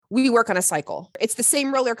We work on a cycle. It's the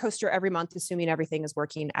same roller coaster every month, assuming everything is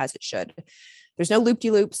working as it should. There's no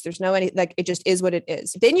loop-de-loops. There's no any, like, it just is what it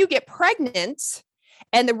is. Then you get pregnant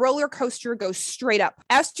and the roller coaster goes straight up.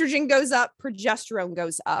 Estrogen goes up, progesterone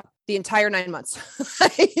goes up the entire 9 months.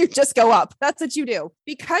 You just go up. That's what you do.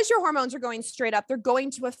 Because your hormones are going straight up, they're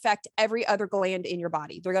going to affect every other gland in your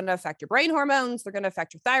body. They're going to affect your brain hormones. They're going to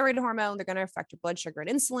affect your thyroid hormone. They're going to affect your blood sugar and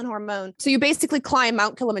insulin hormone. So you basically climb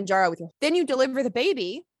Mount Kilimanjaro with you. Then you deliver the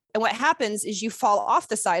baby. And what happens is you fall off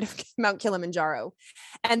the side of Mount Kilimanjaro.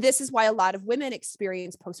 And this is why a lot of women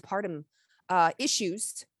experience postpartum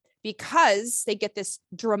issues, because they get this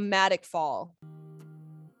dramatic fall.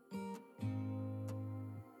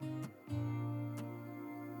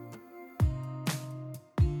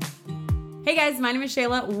 Hey guys, my name is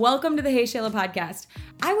Shayla. Welcome to the Hey Shayla podcast.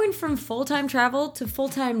 I went from full-time travel to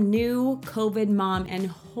full-time new COVID mom, and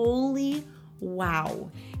holy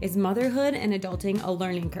wow, is motherhood and adulting a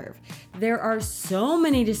learning curve. There are so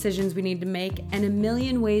many decisions we need to make and a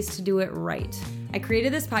million ways to do it right. I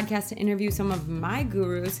created this podcast to interview some of my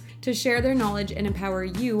gurus to share their knowledge and empower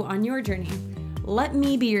you on your journey. Let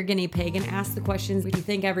me be your guinea pig and ask the questions you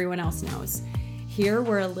think everyone else knows. Here,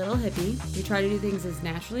 we're a little hippie. We try to do things as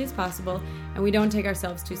naturally as possible, and we don't take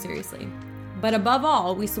ourselves too seriously. But above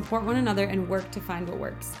all, we support one another and work to find what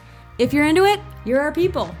works. If you're into it, you're our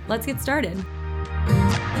people. Let's get started.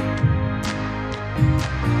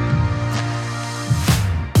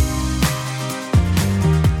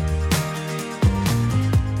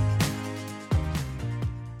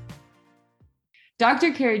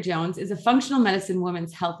 Dr. Carrie Jones is a functional medicine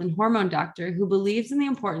women's health and hormone doctor who believes in the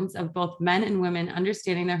importance of both men and women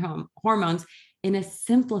understanding their hormones in a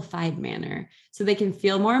simplified manner so they can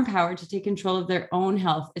feel more empowered to take control of their own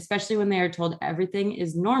health, especially when they are told everything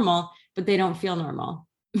is normal, but they don't feel normal.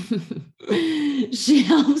 She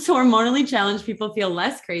helps hormonally challenged people feel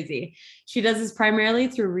less crazy. She does this primarily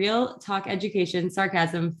through real talk education,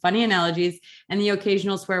 sarcasm, funny analogies, and the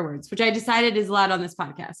occasional swear words, which I decided is allowed on this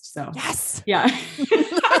podcast. So yes. Yeah.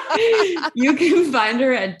 You can find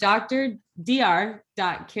her at dr.carriejones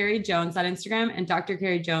on Instagram and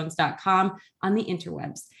drcarriejones.com on the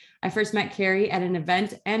interwebs. I first met Carrie at an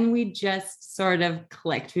event and we just sort of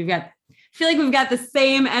clicked. I feel like we've got the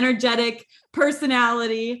same energetic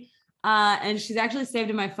personality. And she's actually saved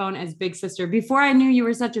in my phone as Big Sister before I knew you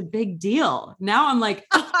were such a big deal. Now I'm like,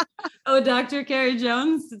 oh, Dr. Carrie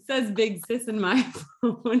Jones, it says Big Sis in my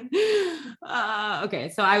phone. Okay.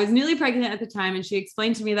 So I was newly pregnant at the time. And she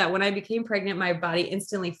explained to me that when I became pregnant, my body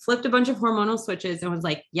instantly flipped a bunch of hormonal switches and was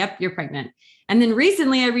like, yep, you're pregnant. And then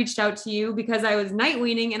recently I reached out to you because I was night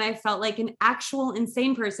weaning and I felt like an actual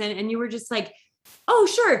insane person. And you were just like, oh,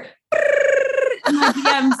 sure. In my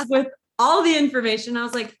DMs with all the information. I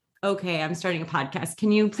was like, okay, I'm starting a podcast.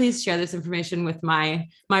 Can you please share this information with my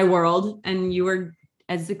world? And you were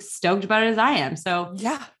as stoked about it as I am. So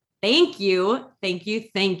yeah, thank you.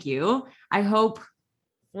 I hope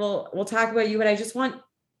we'll talk about you, but I just want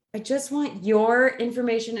your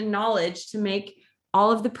information and knowledge to make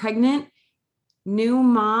all of the pregnant new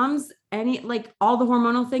moms, all the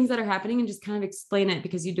hormonal things that are happening, and just kind of explain it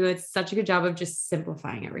because you do it such a good job of just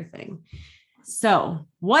simplifying everything. So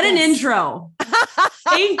what an intro.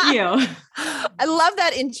 Thank you. I love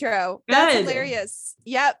that intro. Good. That's hilarious.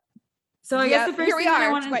 Yep. So I guess the first here we thing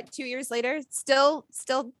are, 2 years later, still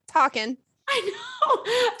talking.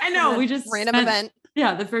 I know. We just random event.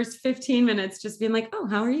 Yeah. The first 15 minutes just being like, oh,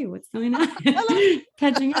 how are you? What's going on?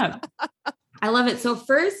 Catching up. I love it. So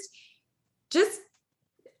first, just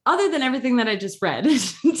other than everything that I just read,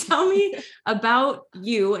 tell me about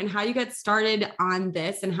you and how you got started on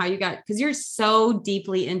this and how you because you're so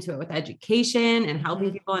deeply into it with education and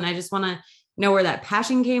helping people. And I just want to know where that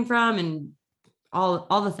passion came from and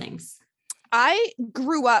all the things. I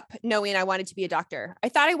grew up knowing I wanted to be a doctor. I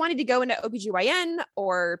thought I wanted to go into OBGYN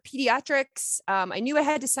or pediatrics. I knew I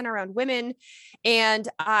had to center around women, and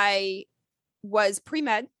I was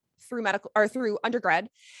pre-med through undergrad.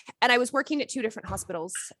 And I was working at two different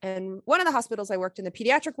hospitals. And one of the hospitals I worked in the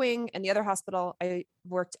pediatric wing, and the other hospital I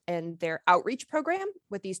worked in their outreach program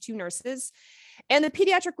with these two nurses. And the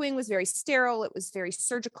pediatric wing was very sterile. It was very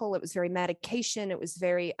surgical. It was very medication. It was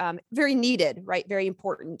very, very needed, right? Very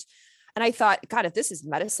important. And I thought, God, if this is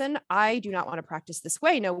medicine, I do not want to practice this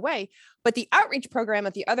way. No way. But the outreach program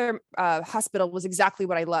at the other hospital was exactly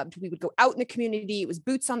what I loved. We would go out in the community. It was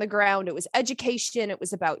boots on the ground. It was education. It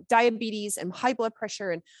was about diabetes and high blood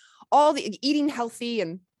pressure and all the eating healthy.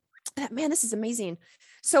 And man, this is amazing.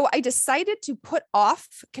 So I decided to put off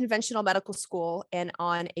conventional medical school, and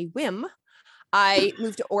on a whim, I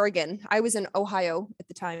moved to Oregon. I was in Ohio at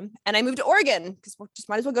the time, and I moved to Oregon because we just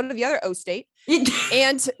might as well go to the other O state.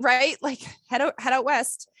 And right, like head out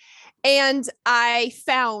west. And I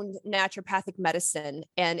found naturopathic medicine,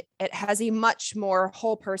 and it has a much more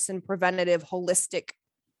whole person, preventative, holistic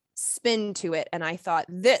spin to it. And I thought,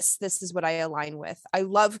 this is what I align with. I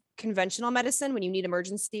love conventional medicine when you need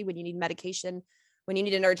emergency, when you need medication, when you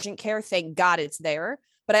need an urgent care. Thank God it's there.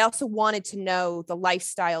 But I also wanted to know the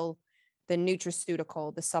lifestyle, the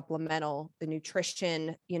nutraceutical, the supplemental, the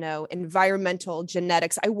nutrition, environmental,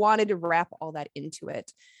 genetics. I wanted to wrap all that into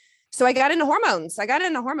it. So I got into hormones.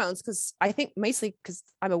 Because I think mostly because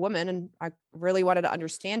I'm a woman and I really wanted to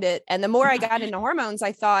understand it. And the more I got into hormones,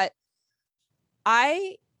 I thought,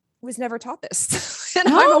 I was never taught this. And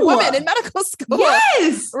I'm a woman in medical school.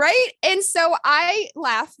 Yes. Right. And so I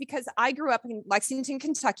laugh because I grew up in Lexington,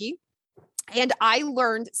 Kentucky, and I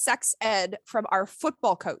learned sex ed from our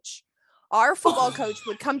football coach. Our football coach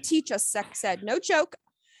would come teach us sex ed, no joke.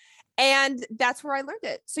 And that's where I learned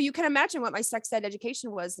it. So you can imagine what my sex ed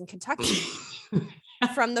education was in Kentucky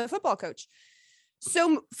from the football coach.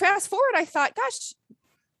 So fast forward, I thought, gosh,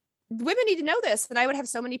 women need to know this. And I would have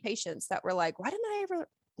so many patients that were like, why didn't I ever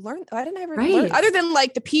learn? Other than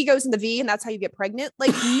like the P goes in the V and that's how you get pregnant.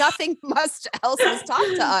 Like nothing else was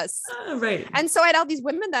taught to us. Right. And so I had all these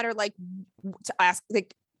women that are like to ask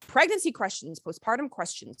like pregnancy questions, postpartum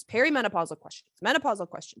questions, perimenopausal questions, menopausal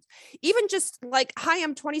questions, even just like, hi,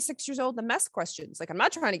 I'm 26 years old, the mess questions. Like, I'm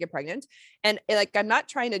not trying to get pregnant. And like, I'm not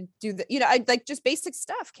trying to do the, I like just basic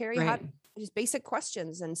stuff, Carrie, just basic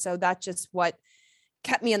questions. And so that's just what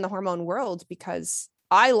kept me in the hormone world because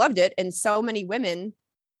I loved it. And so many women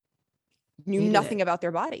knew nothing about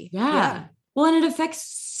their body. Yeah. Well, and it affects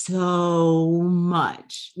so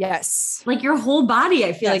much. Yes. Like your whole body,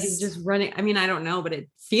 I feel like is just running. I mean, I don't know, but it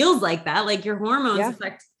feels like that. Like your hormones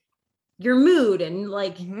affect your mood and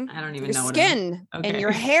like, I don't even know your skin and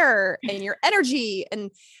your hair and your energy and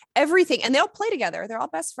everything. And they all play together. They're all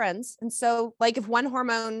best friends. And so like if one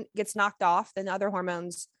hormone gets knocked off, then other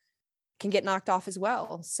hormones can get knocked off as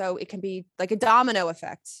well. So it can be like a domino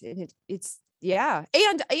effect. And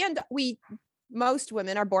most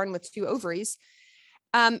women are born with 2 ovaries.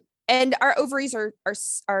 And our ovaries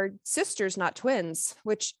are sisters, not twins,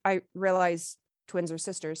 which I realize twins are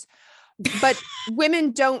sisters, but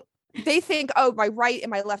women they think, oh, my right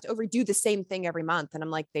and my left ovary do the same thing every month. And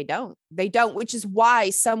I'm like, they don't, which is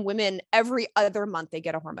why some women every other month they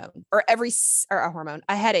get a hormone or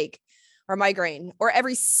a headache or migraine, or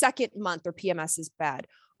every second month their PMS is bad.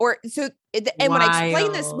 And when I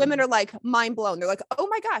explain this, women are like mind blown. They're like, oh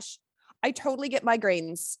my gosh, I totally get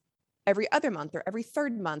migraines every other month or every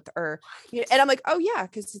third month and I'm like, oh yeah.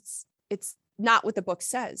 Cause it's not what the book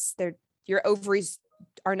says. Your ovaries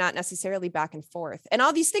are not necessarily back and forth and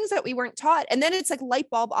all these things that we weren't taught. And then it's like light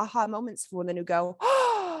bulb aha moments for women who go,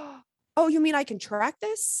 oh, you mean I can track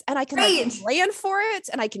this and I can plan for it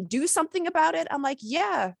and I can do something about it. I'm like,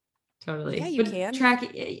 yeah, totally. Yeah, you can track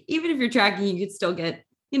it. Even if you're tracking, you could still get,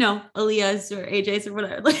 Aaliyah's or AJ's or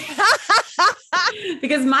whatever.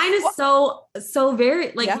 Because mine is so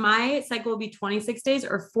very like my cycle will be 26 days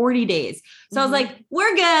or 40 days. So I was like,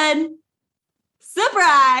 we're good.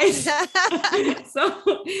 Surprise.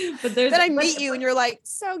 But then I meet you and you're like,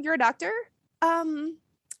 so you're a doctor? I'm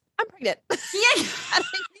pregnant. Yeah. I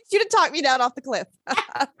need you to talk me down off the cliff.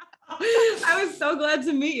 I was so glad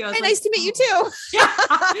to meet you. Hey, nice to meet you too.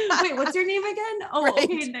 Wait, what's your name again? Oh, right.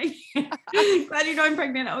 Okay. Glad you're going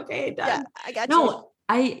pregnant. Okay, done. Yeah, I got you.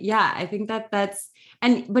 I think that's,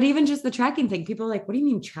 but even just the tracking thing, people are like, what do you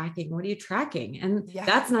mean tracking? What are you tracking? And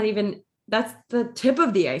that's the tip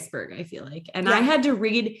of the iceberg, I feel like. And I had to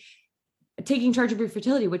read Taking Charge of Your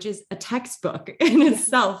Fertility, which is a textbook in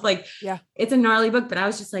itself. Like, it's a gnarly book, but I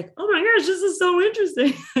was just like, oh my gosh, this is so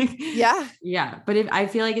interesting. Yeah. But I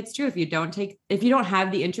feel like it's true. If you don't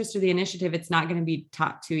have the interest or the initiative, it's not going to be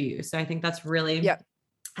taught to you. So I think that's really,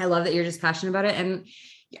 I love that you're just passionate about it. And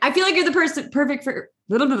I feel like you're the person perfect for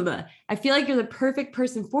I feel like you're the perfect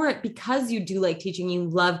person for it because you do like teaching, you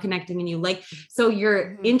love connecting and so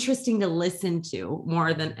you're interesting to listen to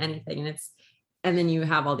more than anything. And then you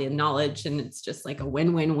have all the knowledge and it's just like a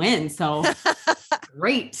win-win-win. So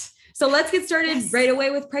great. So let's get started right away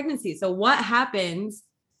with pregnancy. So what happens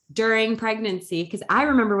during pregnancy? Because I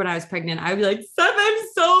remember when I was pregnant, I would be like, Seth, I'm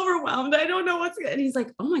so overwhelmed. I don't know what's good. And he's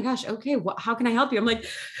like, oh my gosh. Okay. How can I help you? I'm like,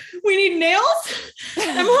 we need nails.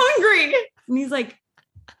 I'm hungry. And he's like,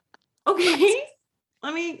 okay,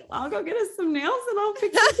 I'll go get us some nails and I'll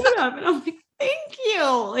pick some food up. And I'm like, thank you.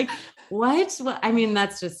 Like what? I mean,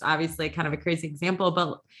 that's just obviously kind of a crazy example,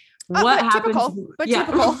 but what happens? Typical, but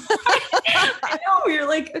typical. I know. You're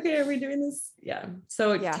like, okay, are we doing this? Yeah.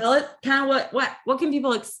 So tell it kind of what can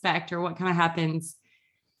people expect, or what kind of happens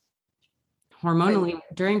hormonally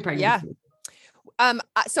during pregnancy? Yeah.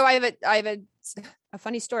 So I have a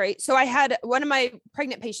funny story. So I had one of my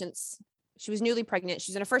pregnant patients. She was newly pregnant.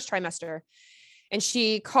 She's in her first trimester, and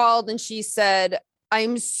she called and she said,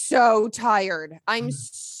 "I'm so tired. I'm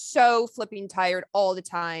so flipping tired all the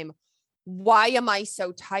time. Why am I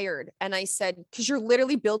so tired?" And I said, "Because you're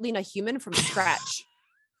literally building a human from scratch."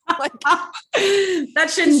 Like,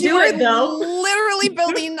 that shouldn't do it though. Literally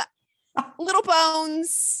building little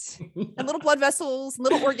bones and little blood vessels,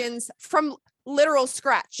 little organs from literal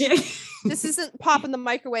scratch. This isn't pop in the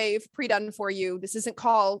microwave pre-done for you. This isn't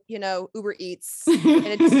call, Uber Eats and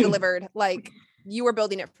it's delivered. Like, you are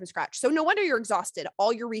building it from scratch. So no wonder you're exhausted.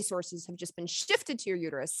 All your resources have just been shifted to your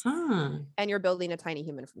uterus and you're building a tiny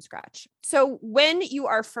human from scratch. So when you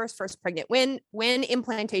are first pregnant, when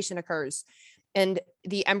implantation occurs and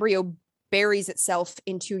the embryo buries itself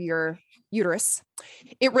into your uterus,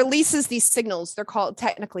 it releases these signals. They're called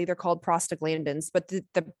prostaglandins, but the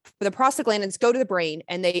prostaglandins go to the brain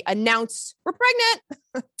and they announce, we're pregnant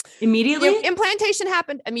immediately. Implantation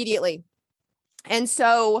happened immediately. And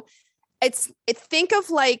so think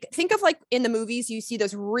of like in the movies, you see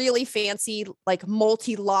those really fancy, like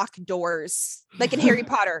multi-lock doors, like in Harry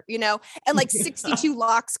Potter, and like 62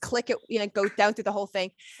 locks click it, go down through the whole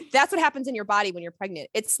thing. That's what happens in your body when you're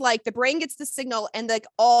pregnant. It's like the brain gets the signal and like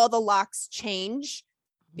all the locks change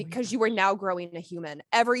because you are now growing a human.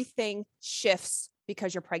 Everything shifts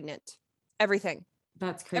because you're pregnant. Everything.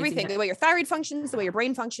 That's crazy. Everything. The way your thyroid functions, the way your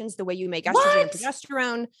brain functions, the way you make estrogen and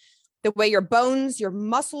progesterone, the way your bones, your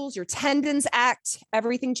muscles, your tendons act,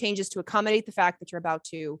 everything changes to accommodate the fact that you're about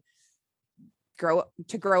to grow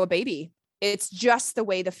a baby. It's just the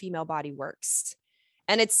way the female body works.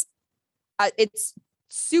 And it's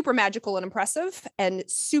super magical and impressive and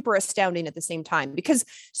super astounding at the same time, because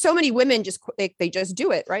so many women they just do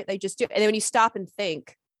it, right? They just do it. And then when you stop and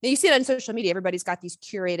think, you see it on social media, everybody's got these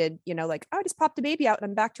curated, like, oh, I just popped a baby out and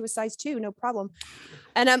I'm back to a size 2, no problem.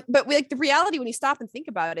 And, but like the reality, when you stop and think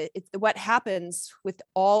about it, it's what happens with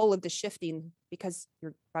all of the shifting because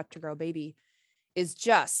you're about to grow a baby is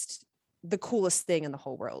just the coolest thing in the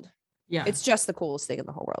whole world. Yeah. It's just the coolest thing in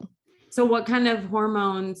the whole world. So what kind of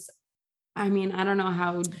hormones? I mean, I don't know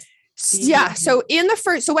how. Yeah. So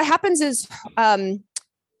what happens is,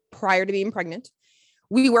 prior to being pregnant,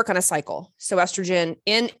 we work on a cycle. So estrogen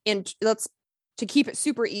to keep it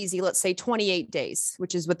super easy, let's say 28 days,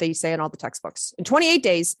 which is what they say in all the textbooks. In 28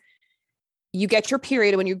 days, you get your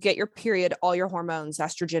period. When you get your period, all your hormones,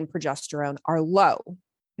 estrogen, progesterone, are low.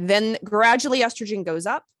 Then gradually estrogen goes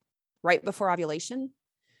up right before ovulation.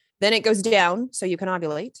 Then it goes down so you can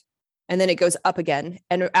ovulate. And then it goes up again.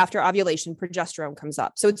 And after ovulation, progesterone comes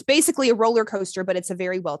up. So it's basically a roller coaster, but it's a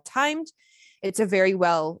very well timed. It's a very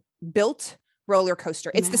well built roller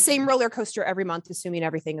coaster. It's the same roller coaster every month, assuming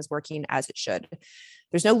everything is working as it should.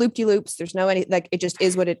 There's no loop-de-loops. There's no it just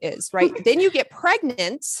is what it is, right? Then you get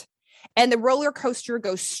pregnant and the roller coaster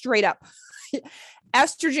goes straight up.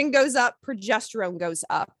 Estrogen goes up, progesterone goes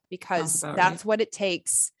up, because that's what it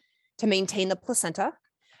takes to maintain the placenta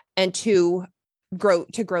and to grow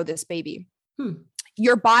this baby.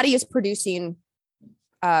 Your body is producing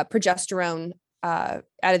progesterone out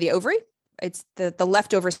of the ovary. It's the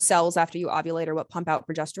leftover cells after you ovulate are what pump out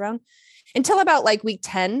progesterone until about like week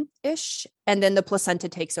 10-ish. And then the placenta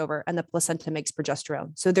takes over and the placenta makes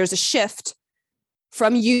progesterone. So there's a shift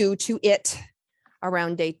from you to it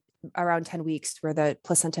around 10 weeks where the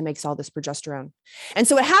placenta makes all this progesterone. And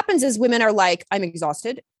so what happens is women are like, I'm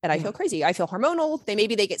exhausted and I feel crazy. I feel hormonal.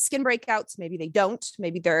 Maybe they get skin breakouts. Maybe they don't.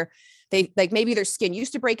 Maybe maybe their skin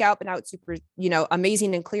used to break out, but now it's super,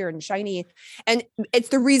 amazing and clear and shiny. And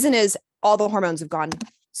the reason is all the hormones have gone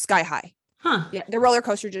sky high. Yeah. The roller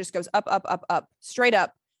coaster just goes up, up, up, up, straight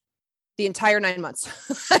up the entire 9 months.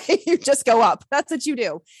 You just go up. That's what you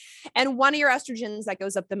do. And one of your estrogens that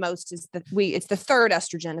goes up the most is it's the third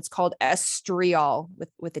estrogen. It's called estriol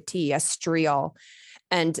with a T, estriol.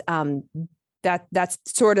 And that's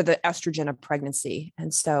sort of the estrogen of pregnancy.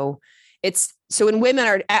 And so when women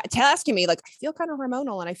are asking me, like, I feel kind of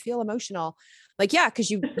hormonal and I feel emotional, like, yeah, because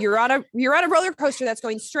you're on a roller coaster that's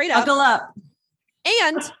going straight up. Buckle up.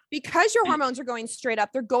 And because your hormones are going straight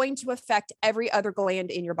up, they're going to affect every other gland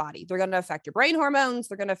in your body. They're going to affect your brain hormones.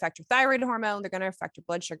 They're going to affect your thyroid hormone. They're going to affect your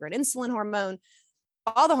blood sugar and insulin hormone.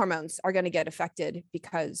 All the hormones are going to get affected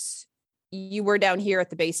because you were down here at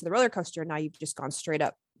the base of the roller coaster. Now you've just gone straight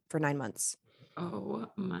up for 9 months. Oh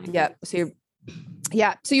my. Yeah. So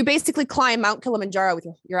you basically climb Mount Kilimanjaro with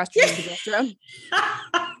your estrogen and progesterone.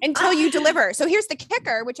 until you deliver. So here's the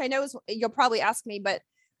kicker, which I know is you'll probably ask me, but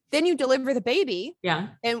then you deliver the baby. Yeah.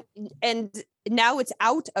 And now it's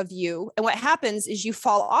out of you. And what happens is you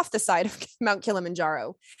fall off the side of Mount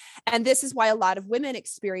Kilimanjaro. And this is why a lot of women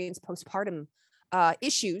experience postpartum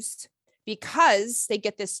issues, because they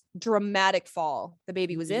get this dramatic fall. The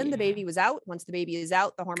baby was in, the baby was out. Once the baby is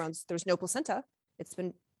out, the hormones, there's no placenta. It's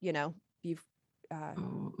been, you've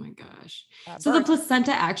oh my gosh. So the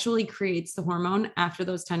placenta actually creates the hormone after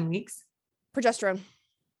those 10 weeks? Progesterone.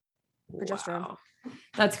 Wow.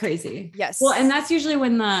 That's crazy. Yes. Well, and that's usually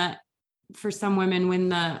for some women, when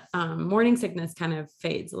the morning sickness kind of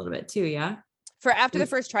fades a little bit too. Yeah. For after the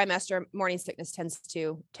first trimester, morning sickness tends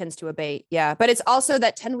to abate. Yeah. But it's also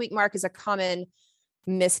that 10-week mark is a common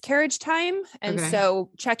miscarriage time. And so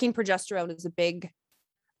checking progesterone is a big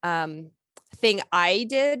thing I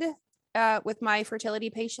did with my fertility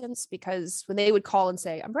patients, because when they would call and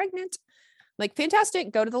say, I'm pregnant, I'm like,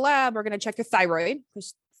 fantastic, go to the lab. We're going to check your thyroid.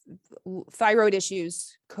 Thyroid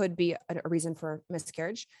issues could be a reason for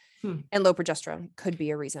miscarriage, and low progesterone could be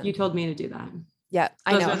a reason. You told me to do that. Yeah,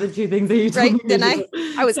 I know. Those are the two things that you told me to Didn't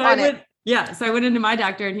do. I was on it. Yeah. So I went into my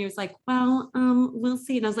doctor and he was like, well, we'll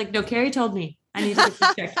see. And I was like, no, Carrie told me I need to get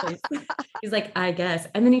this checked, please. He's like, I guess.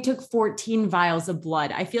 And then he took 14 vials of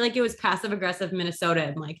blood. I feel like it was passive aggressive Minnesota.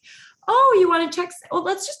 I'm like, oh, you want to check? Well,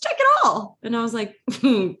 let's just check it all. And I was like,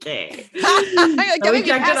 okay. Like, so we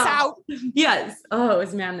pass out. Yes. Oh, it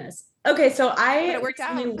was madness. Okay. So but it worked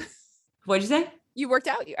out. What'd you say? You worked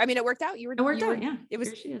out. I mean, it worked out. It worked out. Yeah. It was,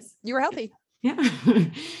 here she is. You were healthy. Yeah.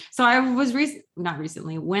 So I was not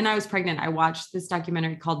recently, when I was pregnant, I watched this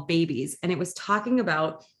documentary called Babies, and it was talking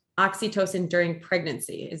about oxytocin during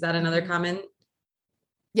pregnancy. Is that another common?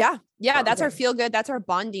 Yeah. Yeah. That's our feel good. That's our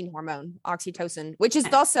bonding hormone, oxytocin, which is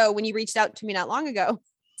also, when you reached out to me not long ago,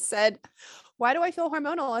 said, why do I feel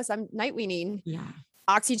hormonal as I'm night weaning? Yeah.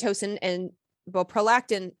 Oxytocin and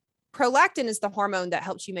prolactin. Prolactin is the hormone that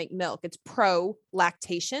helps you make milk. It's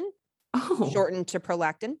prolactation, shortened to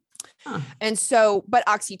prolactin. Huh. And so, but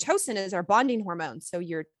oxytocin is our bonding hormone. So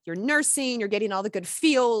you're nursing, you're getting all the good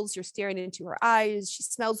feels, you're staring into her eyes. She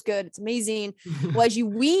smells good. It's amazing. Well, as you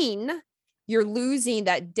wean, you're losing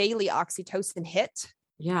that daily oxytocin hit.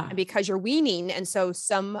 Yeah. And because you're weaning. And so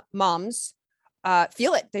some moms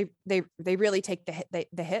feel it. They really take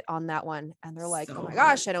the hit on that one. And they're like, oh my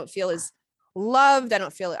gosh, I don't feel as loved. I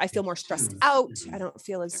feel more stressed out. I don't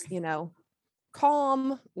feel as,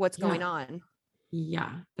 calm. What's going on?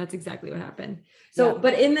 Yeah, that's exactly what happened. So,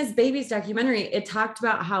 but in this Babies documentary, it talked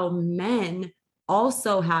about how men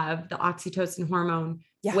also have the oxytocin hormone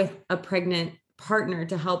with a pregnant partner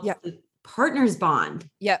to help the partners bond.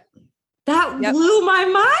 Yep. That blew my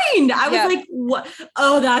mind. I was like, what?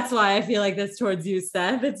 Oh, that's why I feel like this towards you,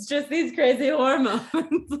 Steph. It's just these crazy hormones.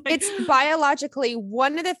 It's biologically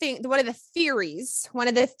one of the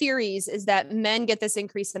theories is that men get this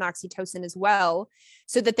increase in oxytocin as well,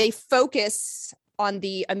 so that they focus on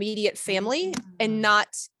the immediate family and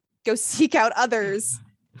not go seek out others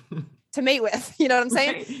to mate with. You know what I'm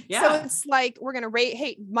saying? Right. Yeah. So it's like, we're going to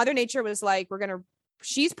hey, Mother Nature was like,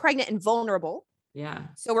 she's pregnant and vulnerable. Yeah.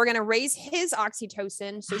 So we're going to raise his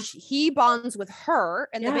oxytocin. So he bonds with her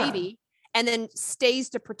and the baby, and then stays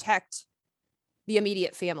to protect the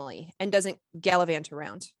immediate family and doesn't gallivant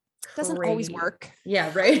around. Doesn't always work.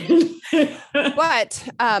 Yeah. Right. But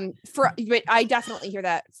I definitely hear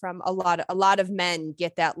that from a lot of men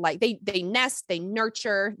get that, like they nest, they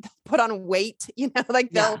nurture, they'll put on weight,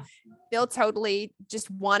 like they'll totally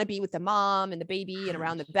just want to be with the mom and the baby and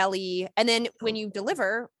around the belly. And then when you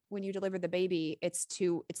deliver the baby,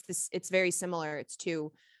 it's very similar. It's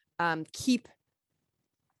to keep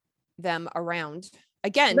them around.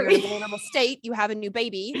 Again, you're in a vulnerable state. You have a new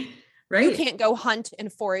baby. Right. You can't go hunt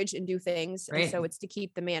and forage and do things. Right. And so it's to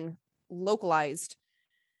keep the man localized.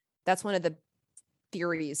 That's one of the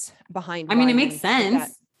theories behind. I mean, it makes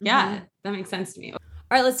sense. Yeah, that makes sense to me. All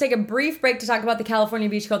right, let's take a brief break to talk about the California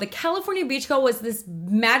Beach Co. The California Beach Co. was this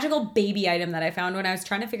magical baby item that I found when I was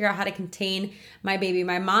trying to figure out how to contain my baby.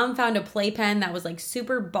 My mom found a playpen that was like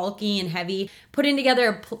super bulky and heavy. Putting together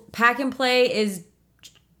a pack and play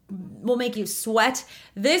will make you sweat.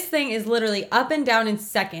 This thing is literally up and down in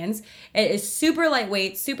seconds. It is super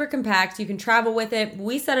lightweight, super compact. You can travel with it.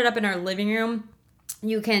 We set it up in our living room.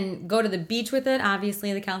 You can go to the beach with it,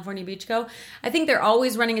 obviously, the California Beach Co. I think they're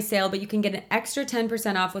always running a sale, but you can get an extra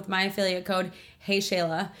 10% off with my affiliate code, Hey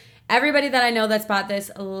Shayla. Everybody that I know that's bought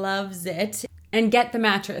this loves it. And get the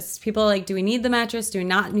mattress. People are like, do we need the mattress? Do we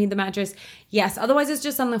not need the mattress? Yes, otherwise it's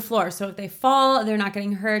just on the floor. So if they fall, they're not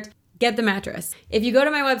getting hurt. get the mattress. If you go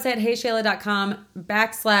to my website,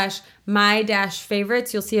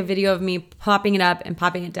 heyshayla.com/my-favorites, you'll see a video of me popping it up and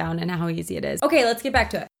popping it down and how easy it is. Okay, let's get back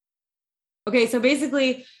to it. Okay, so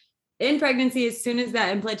basically in pregnancy, as soon as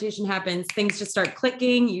that implantation happens, things just start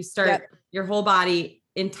clicking. You start, your whole body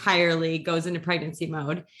entirely goes into pregnancy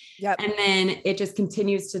mode. Yep. And then it just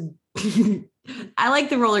continues to, I like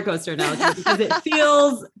the roller coaster analogy because it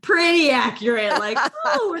feels pretty accurate. Like,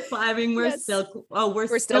 oh, we're climbing. We're still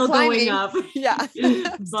going up. Yeah.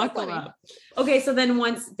 Buckle up. Okay. So then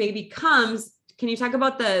once baby comes, can you talk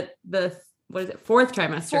about the what is it? Fourth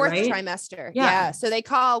trimester, right? Fourth trimester. Yeah. So they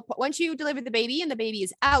call, once you deliver the baby and the baby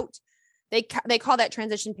is out, they call that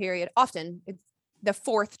transition period often it's the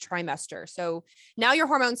fourth trimester. So now your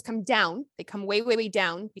hormones come down. They come way, way, way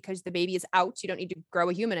down because the baby is out. You don't need to grow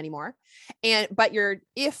a human anymore. But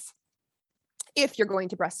if you're going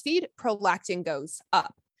to breastfeed, prolactin goes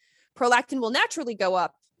up. Prolactin will naturally go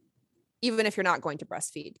up even if you're not going to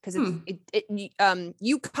breastfeed, because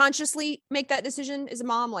you consciously make that decision as a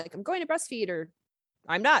mom, like I'm going to breastfeed or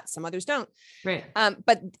I'm not. Some others don't. Right.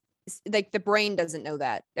 But like the brain doesn't know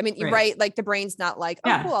that. I mean, right. Like the brain's not like,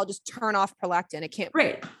 oh, cool, I'll just turn off prolactin. It can't.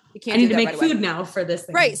 Right. You can't. I need to make food now for this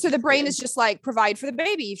thing. Right. So the brain is just like, provide for the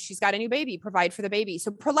baby. If she's got a new baby, provide for the baby.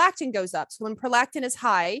 So prolactin goes up. So when prolactin is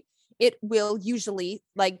high, it will usually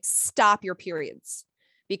like stop your periods,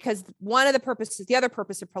 because the other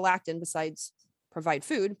purpose of prolactin, besides provide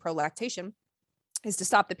food, prolactation, is to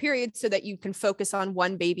stop the period so that you can focus on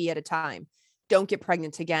one baby at a time. Don't get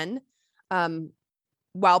pregnant again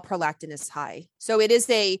while prolactin is high. So it is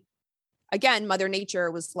again, Mother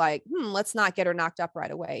Nature was like, let's not get her knocked up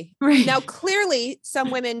right away. Right. Now, clearly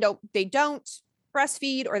some women don't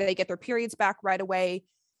breastfeed, or they get their periods back right away,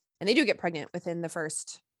 and they do get pregnant within the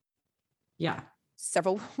first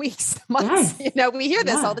several weeks, months. Yes. We hear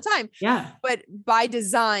this all the time. Yeah. But by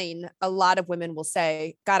design, a lot of women will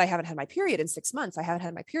say, God, I haven't had my period in 6 months. I haven't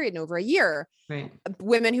had my period in over a year. Right.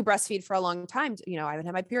 Women who breastfeed for a long time, I haven't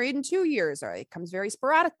had my period in 2 years, or it comes very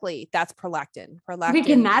sporadically. That's prolactin. Wait,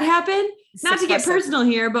 can that happen? Not to get personal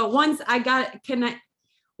here, but once I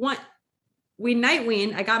night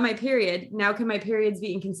wean, I got my period. Now can my periods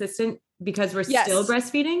be inconsistent because we're still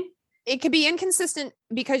breastfeeding? It could be inconsistent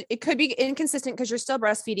because you're still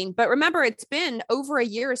breastfeeding. But remember, it's been over a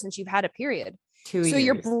year since you've had a period. 2 years. So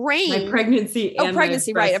your brain, my pregnancy, and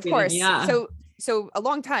pregnancy, right? Of course. Yeah. So a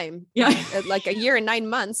long time. Yeah. Like a year and 9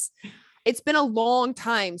 months. It's been a long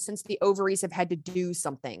time since the ovaries have had to do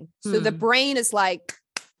something. So the brain is like,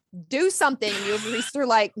 do something. And the ovaries are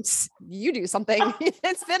like, you do something.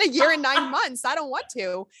 It's been a year and 9 months. I don't want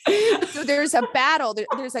to. So there's a battle.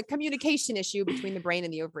 There's a communication issue between the brain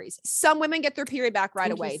and the ovaries. Some women get their period back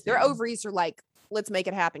right away. Their ovaries are like, let's make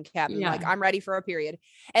it happen, Captain. Yeah. Like, I'm ready for a period.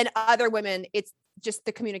 And other women, it's just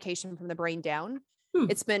the communication from the brain down.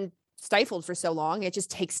 It's been stifled for so long. It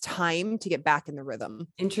just takes time to get back in the rhythm.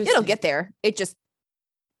 Interesting. It'll get there. It's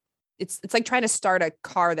like trying to start a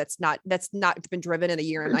car that's not been driven in a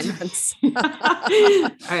year and 9 months. All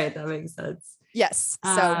right. That makes sense. Yes.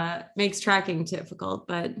 So makes tracking difficult,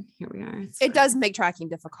 but here we are. It does make tracking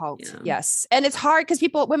difficult. Yeah. Yes. And it's hard because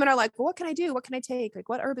women are like, well, what can I do? What can I take? Like,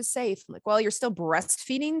 what herb is safe? I'm like, well, you're still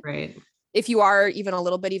breastfeeding. Right. If you are even a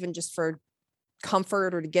little bit, even just for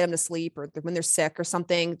comfort or to get them to sleep or when they're sick or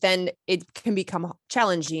something, then it can become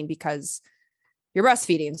challenging because you're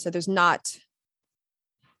breastfeeding. So there's not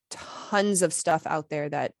tons of stuff out there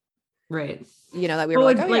that, right. That we were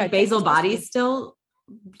like basal bodies still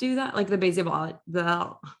do that, like the basal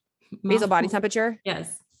body temperature.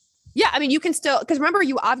 Yes. Yeah. I mean, you can still, because remember,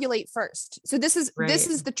 you ovulate first. So this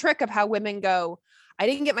is the trick of how women go, I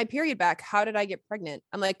didn't get my period back. How did I get pregnant?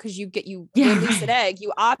 I'm like, because you release an egg,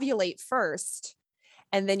 you ovulate first,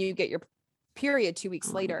 and then you get your period 2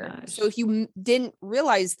 weeks later. So if you didn't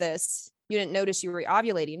realize this, you didn't notice you were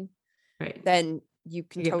ovulating, right? Then you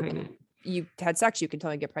can you had sex, you can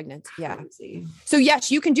totally get pregnant. Yeah. Crazy. So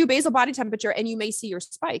yes, you can do basal body temperature and you may see your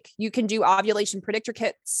spike. You can do ovulation predictor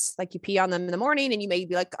kits, like you pee on them in the morning and you may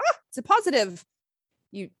be like, it's a positive.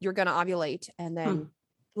 You're going to ovulate and then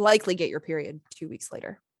likely get your period 2 weeks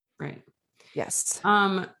later. Right. Yes.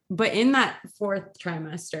 But in that fourth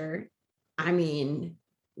trimester, I mean,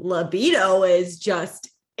 libido is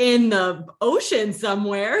just in the ocean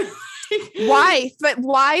somewhere. Why? But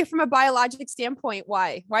why, from a biologic standpoint,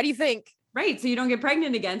 why do you think? Right. So you don't get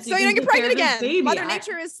pregnant again. So you don't get pregnant again. Mother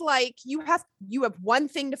Nature is like, you have one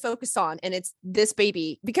thing to focus on, and it's this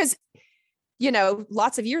baby, because,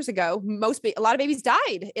 lots of years ago, a lot of babies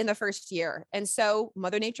died in the first year. And so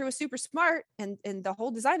Mother Nature was super smart and the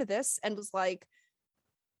whole design of this, and was like,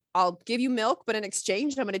 I'll give you milk, but in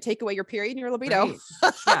exchange, I'm going to take away your period and your libido.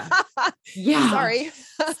 Right. Yeah. Yeah. Sorry.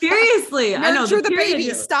 Seriously. I know Nurture the baby.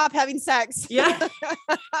 Stop having sex. Yeah.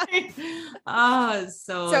 Oh,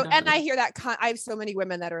 so and I hear that. I have so many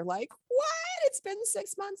women that are like, what? It's been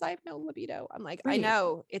 6 months. I have no libido. I'm like, right. I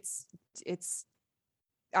know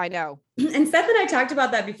I know. And Steph and I talked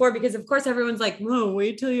about that before, because of course everyone's like, no,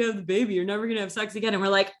 wait till you have the baby. You're never going to have sex again. And we're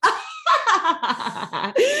like,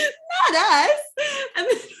 not us. And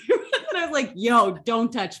then I was like, yo,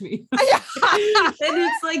 don't touch me. And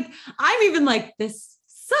it's like, I'm even like, this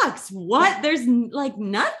sucks. What? There's like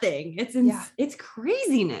nothing. It's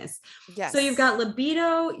craziness. Yes. So you've got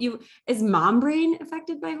libido. Is mom brain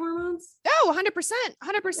affected by hormones? Oh, 100%.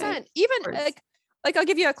 100%. Okay. Even like I'll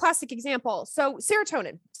give you a classic example. So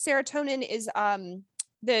serotonin is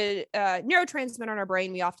the neurotransmitter in our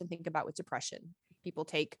brain we often think about with depression. People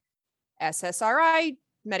take SSRI,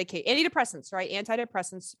 antidepressants, right?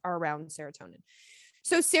 Antidepressants are around serotonin.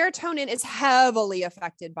 So serotonin is heavily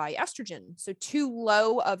affected by estrogen. So too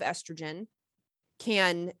low of estrogen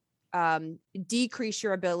can decrease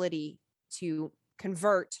your ability to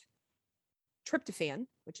convert tryptophan,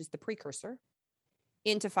 which is the precursor,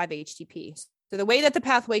 into 5-HTP. So the way that the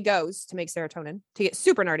pathway goes to make serotonin, to get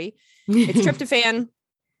super nerdy, it's tryptophan,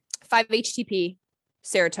 5-HTP,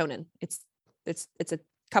 serotonin. It's a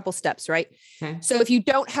couple steps, right? Okay. So if you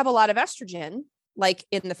don't have a lot of estrogen, like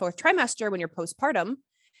in the 4th trimester when you're postpartum,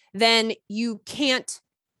 then you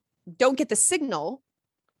don't get the signal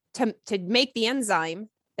to make the enzyme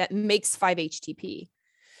that makes 5-HTP.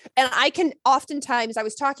 And I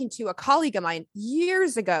was talking to a colleague of mine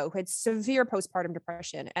years ago who had severe postpartum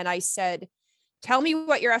depression. And I said, tell me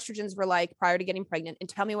what your estrogens were like prior to getting pregnant, and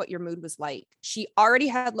tell me what your mood was like. She already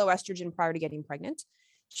had low estrogen prior to getting pregnant.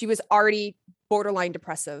 She was already borderline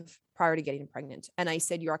depressive prior to getting pregnant. And I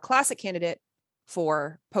said, you're a classic candidate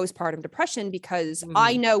for postpartum depression, because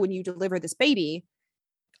I know when you deliver this baby,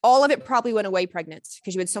 all of it probably went away pregnant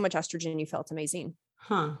because you had so much estrogen, you felt amazing.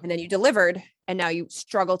 And then you delivered, and now you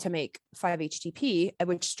struggle to make 5-HTP,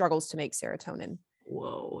 which struggles to make serotonin.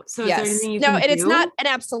 Whoa. So yes. Is there anything you no, can and do? It's not an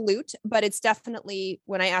absolute, but it's definitely,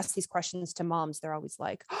 when I ask these questions to moms, they're always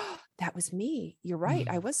like, oh, that was me. You're right.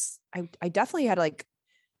 I definitely had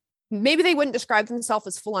maybe they wouldn't describe themselves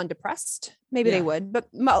as full on depressed. Maybe they would, but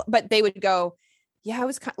they would go, yeah, I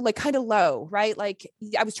was kind of low, right? Like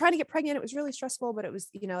I was trying to get pregnant. It was really stressful, but it was,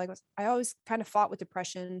 I always kind of fought with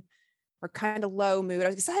depression or kind of low mood. I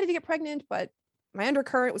was excited to get pregnant, but my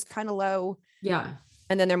undercurrent was kind of low. Yeah.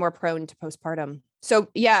 And then they're more prone to postpartum. So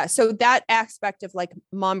yeah. So that aspect of like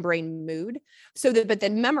mom brain mood. But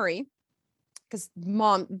then memory, because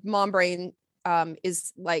mom brain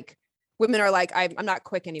is like, women are like, I'm not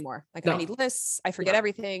quick anymore. Like I need lists. I forget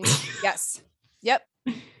everything. Yes. Yep.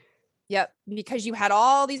 Because you had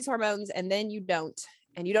all these hormones and then you don't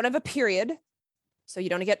have a period. So you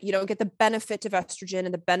don't get the benefit of estrogen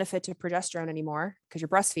and the benefit of progesterone anymore because you're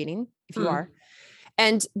breastfeeding if you are.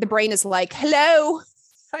 And the brain is like, hello,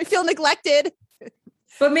 I feel neglected.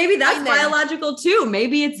 But maybe that's biological too.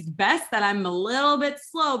 Maybe it's best that I'm a little bit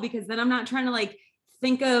slow, because then I'm not trying to like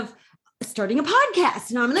think of starting a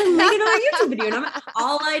podcast and I'm going to make it on a YouTube video. And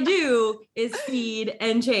all I do is feed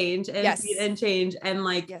and change and feed and change, and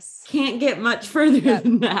can't get much further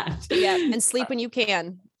than that. Yeah. And sleep when you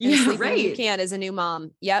can. When you can as a new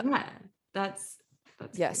mom. Yep. Yeah. That's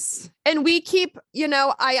yes. crazy. And we keep,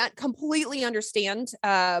 I completely understand.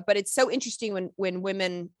 But it's so interesting when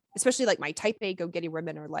women, especially like my type A go-getty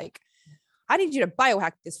women, are like, I need you to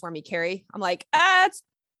biohack this for me, Carrie. I'm like, it's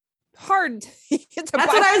hard. That's what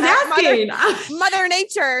I was asking. Mother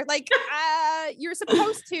nature. Like, you're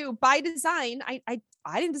supposed to, by design, I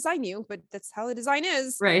didn't design you, but that's how the design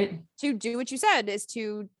is. Right. To do what you said is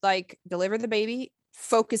to like deliver the baby,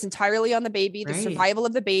 focus entirely on the baby, the survival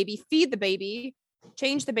of the baby, feed the baby,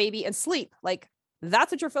 change the baby, and sleep. Like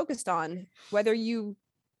that's what you're focused on, whether you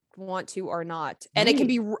want to or not. And it can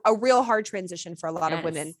be a real hard transition for a lot of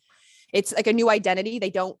women. It's like a new identity. They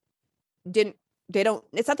don't,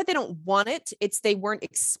 it's not that they don't want it. It's they weren't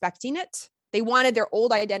expecting it. They wanted their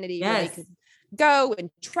old identity where they could go and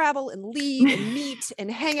travel and leave and meet and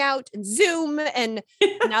hang out and Zoom. And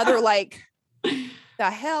now they're like, the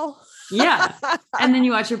hell? Yeah. And then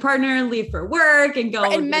you watch your partner leave for work and go.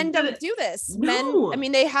 And men don't do this. No. Men, I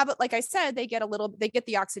mean, they have it, like I said, they get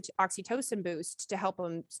the oxytocin boost to help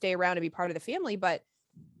them stay around and be part of the family, but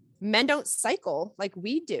men don't cycle like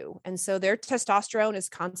we do. And so their testosterone is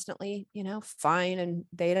constantly, fine. And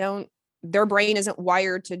their brain isn't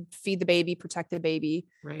wired to feed the baby, protect the baby,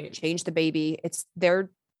 change the baby. They're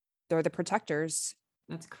the protectors.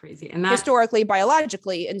 That's crazy. And historically,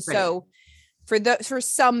 biologically. And so for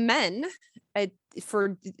some men,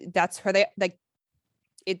 that's how they like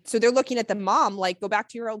it. So they're looking at the mom, like, go back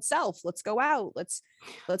to your old self. Let's go out. Let's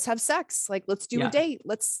have sex. Like, let's do a date.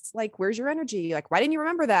 Let's like, where's your energy? Like, why didn't you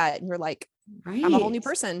remember that? And you're like, right. I'm a whole new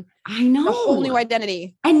person. I know. A whole new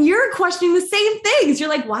identity. And you're questioning the same things. You're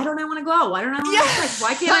like, why don't I want to go out? Why don't I want to have sex?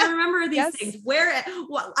 Why can't I remember these things?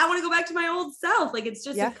 I want to go back to my old self. Like, it's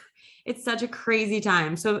just, it's such a crazy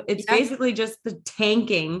time. So it's basically just the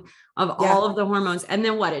tanking of all of the hormones. And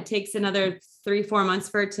then what? It takes another 3-4 months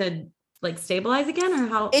for it to like stabilize again, or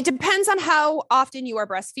how? It depends on how often you are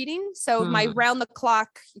breastfeeding. So my round the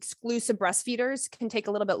clock exclusive breastfeeders can take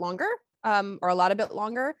a little bit longer, or a lot of bit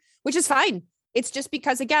longer, which is fine. It's just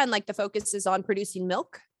because, again, like the focus is on producing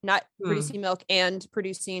milk, not producing milk and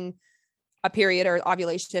producing a period or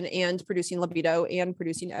ovulation and producing libido and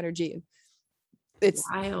producing energy. It's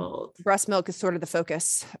wild. Breast milk is sort of the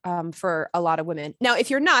focus for a lot of women. Now,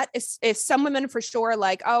 if you're not, if some women for sure,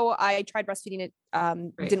 like, oh, I tried breastfeeding, it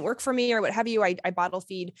didn't work for me or what have you, I bottle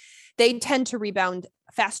feed, they tend to rebound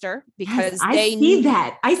faster because I see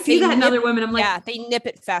that in other women. I'm like, they nip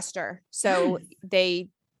it faster. So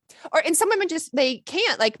and some women just, they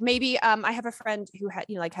can't, like, maybe, I have a friend who had,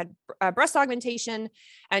 had breast augmentation,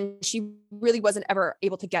 and she really wasn't ever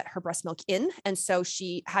able to get her breast milk in. And so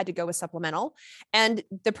she had to go with supplemental, and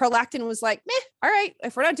the prolactin was like, meh, all right,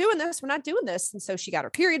 if we're not doing this, we're not doing this. And so she got her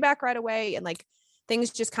period back right away. And like, things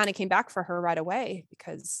just kind of came back for her right away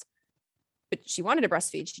but she wanted to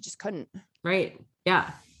breastfeed. She just couldn't. Right.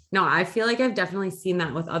 Yeah. No, I feel like I've definitely seen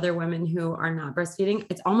that with other women who are not breastfeeding.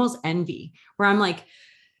 It's almost envy, where I'm like,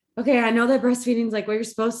 okay, I know that breastfeeding is like what you're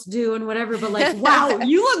supposed to do and whatever, but like, wow,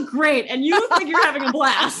 you look great. And you look like you're having a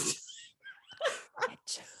blast.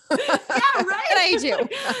 Yeah, right. And I do.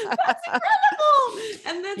 That's incredible.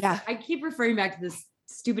 And then I keep referring back to this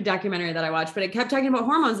stupid documentary that I watched, but it kept talking about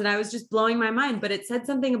hormones and I was just blowing my mind. But it said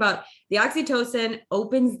something about the oxytocin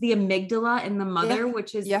opens the amygdala in the mother,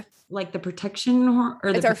 which is like the protection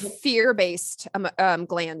it's our fear-based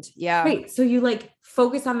gland. Yeah. Right. So you like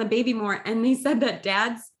focus on the baby more. And they said that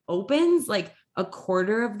dad's opens like a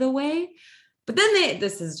quarter of the way. But then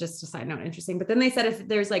this is just a side note, interesting. But then they said if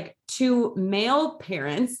there's like 2 male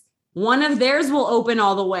parents, one of theirs will open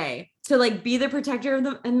all the way to like be the protector of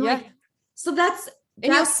them. And like, so that's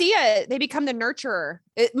you'll see it. They become the nurturer.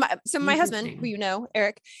 My husband, who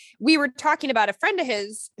Eric, we were talking about a friend of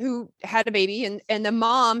his who had a baby, and the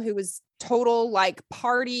mom, who was total like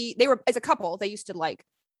party. They were, as a couple, they used to like,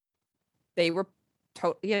 they were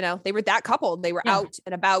they were that couple. They were out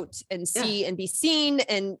and about and see and be seen,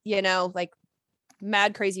 and like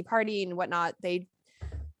mad crazy party and whatnot. They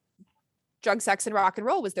drug, sex, and rock and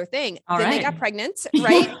roll was their thing. They got pregnant,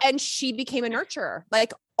 right? And she became a nurturer.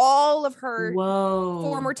 Like all of her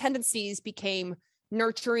former tendencies became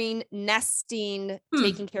nurturing, nesting,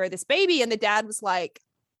 taking care of this baby. And the dad was like,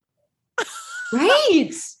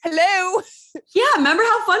 right. Hello. Yeah. Remember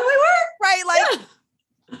how fun we were? Right.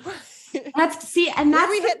 Like, that's we hitting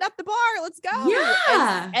up the bar. Let's go.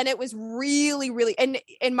 Yeah. And it was really, really,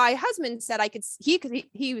 and my husband said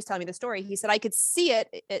he was telling me the story. He said, I could see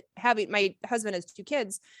it having, my husband has 2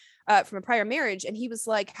 kids from a prior marriage. And he was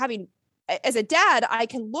like, as a dad, I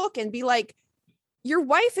can look and be like, your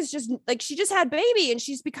wife is just like, she just had baby and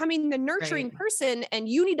she's becoming the nurturing person. And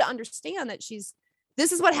you need to understand that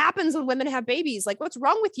this is what happens when women have babies. Like, what's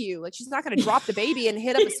wrong with you? Like, she's not going to drop the baby and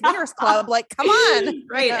hit up a swingers club. Like, come on.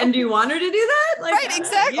 Right. And do you want her to do that? Like, right.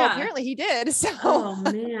 Exactly. Well, apparently he did. So, oh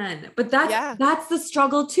man, but that's the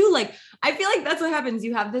struggle too. Like, I feel like that's what happens.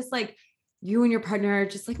 You have this, like, you and your partner are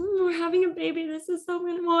just like, we're having a baby. This is so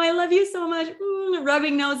minimal. I love you so much.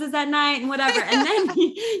 Rubbing noses at night and whatever. And then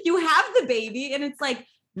you have the baby and it's like,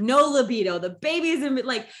 no libido. The baby is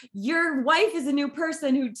like, your wife is a new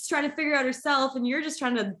person who's trying to figure out herself and you're just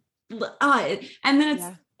trying to, and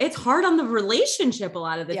then it's hard on the relationship a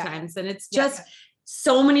lot of the times. And it's just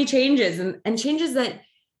so many changes and changes that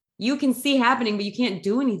you can see happening, but you can't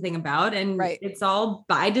do anything about. And it's all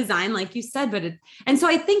by design, like you said, and so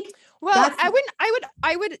I think, well,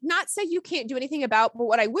 I would not say you can't do anything about, but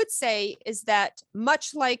what I would say is that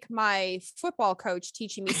much like my football coach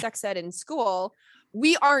teaching me sex ed in school,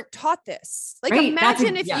 we aren't taught this. Like,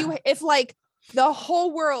 imagine if like the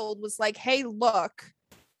whole world was like, hey, look,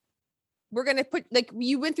 we're going to put, like,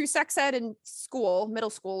 you went through sex ed in school, middle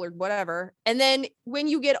school or whatever. And then when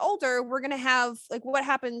you get older, we're going to have like, what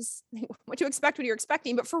happens, what to expect when you're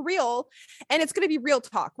expecting, but for real. And it's going to be real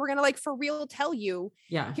talk. We're going to like, for real, tell you,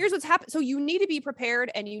 here's what's happened. So you need to be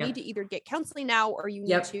prepared and you need to either get counseling now, or you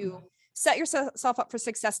need to set yourself up for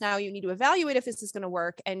success now. You need to evaluate if this is going to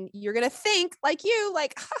work. And you're going to think like you,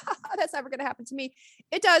 like, that's never going to happen to me.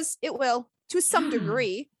 It does. It will to some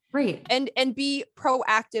degree. Right. And be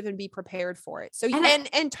proactive and be prepared for it. So,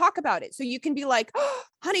 and talk about it. So you can be like, oh,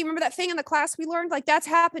 honey, remember that thing in the class we learned? Like that's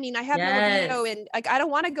happening. I have no libido, and like, I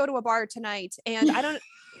don't want to go to a bar tonight. And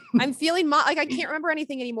I'm feeling like I can't remember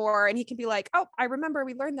anything anymore. And he can be like, oh, I remember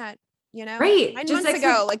we learned that, right. 9 months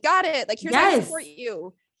ago, like, got it. Like, here's how to support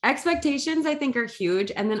you. Expectations, I think, are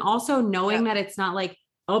huge. And then also knowing that it's not like,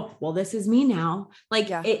 oh, well, this is me now. Like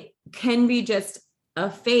it can be just a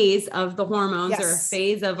phase of the hormones or a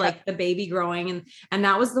phase of like the baby growing. And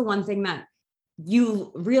that was the one thing that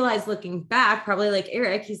you realize looking back, probably like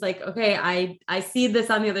Eric, he's like, okay, I see this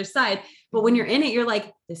on the other side. But when you're in it, you're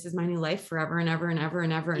like, this is my new life forever and ever and ever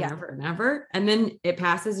and ever and ever and ever. And then it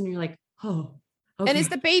passes and you're like, oh, okay. And as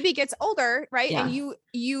the baby gets older, right. And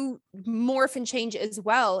you morph and change as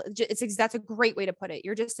well. That's a great way to put it.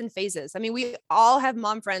 You're just in phases. I mean, we all have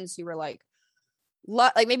mom friends who were like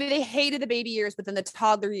maybe they hated the baby years, but then the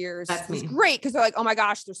toddler years was great because they're like, oh my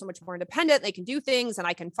gosh, they're so much more independent. They can do things and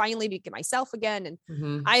I can finally be myself again.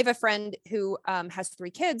 And I have a friend who has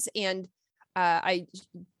 3 kids, and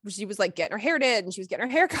she was like getting her hair did, and she was getting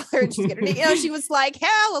her hair colored, and she was getting she was like,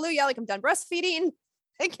 hallelujah, like I'm done breastfeeding.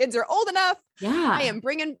 The kids are old enough. Yeah, I am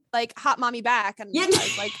bringing like hot mommy back, and I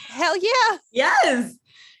was like, hell yeah, yes.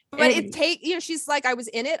 But she's like, I was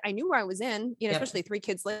in it. I knew where I was in, especially 3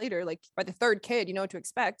 kids later, like by the 3rd kid, you know what to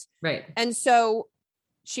expect. Right. And so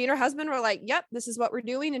she and her husband were like, yep, this is what we're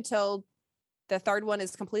doing until the 3rd one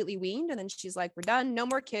is completely weaned. And then she's like, we're done. No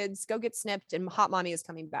more kids, go get snipped. And hot mommy is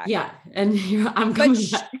coming back. Yeah. And I'm coming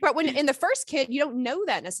back. But when in the 1st kid, you don't know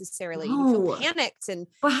that necessarily. You feel panicked. And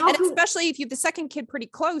especially if you have the 2nd kid pretty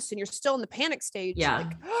close and you're still in the panic stage. Yeah.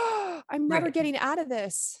 Like, oh, I'm never getting out of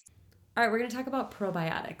this. All right, we're going to talk about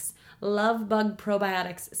probiotics. Love bug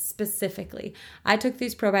probiotics specifically. I took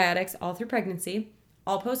these probiotics all through pregnancy,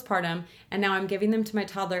 all postpartum, and now I'm giving them to my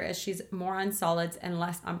toddler as she's more on solids and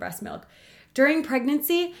less on breast milk. During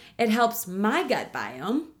pregnancy, it helps my gut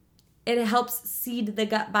biome. It helps seed the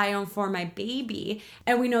gut biome for my baby.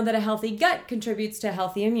 And we know that a healthy gut contributes to a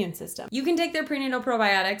healthy immune system. You can take their prenatal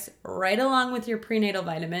probiotics right along with your prenatal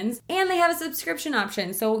vitamins. And they have a subscription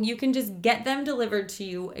option, so you can just get them delivered to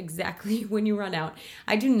you exactly when you run out.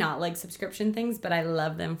 I do not like subscription things, but I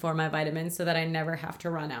love them for my vitamins so that I never have to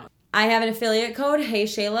run out. I have an affiliate code, Hey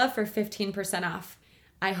Shayla, for 15% off.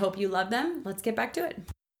 I hope you love them. Let's get back to it.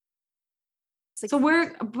 So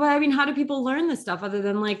how do people learn this stuff other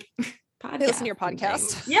than like podcasts? They listen to your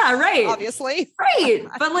podcast. Yeah, right. Obviously. Right.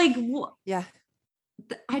 But like,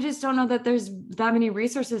 I just don't know that there's that many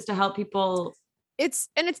resources to help people. I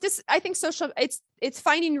think it's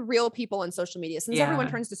finding real people on social media, since everyone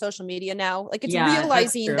turns to social media now. Like it's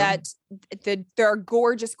realizing that there are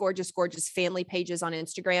gorgeous, gorgeous, gorgeous family pages on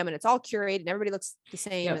Instagram, and it's all curated and everybody looks the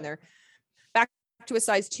same and they're back to a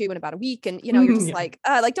size 2 in about a week. And you're just like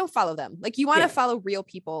don't follow them. Like you want to follow real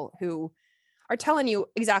people who are telling you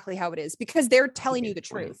exactly how it is, because they're telling you the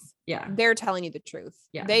truth. Yeah. They're telling you the truth.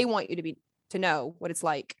 Yeah. They want you to know what it's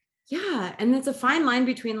like. Yeah. And it's a fine line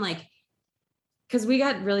between like, because we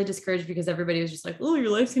got really discouraged because everybody was just like, oh,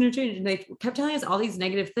 your life's going to change. And they kept telling us all these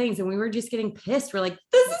negative things. And we were just getting pissed. We're like,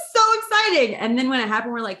 this is so exciting. And then when it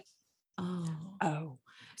happened, we're like, oh.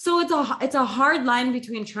 So it's a hard line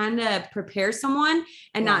between trying to prepare someone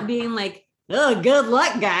and not being like, oh, good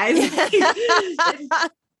luck, guys.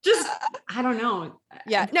 Just, I don't know.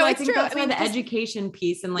 Yeah, no, I think true. That's why the education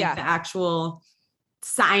piece and like the actual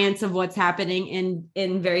science of what's happening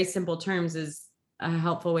in very simple terms is a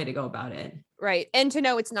helpful way to go about it. Right. And to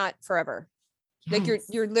know it's not forever. Yes. Like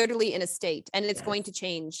you're literally in a state, and it's going to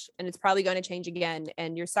change, and it's probably going to change again.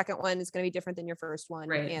 And your second one is going to be different than your first one.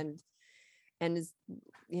 Right. And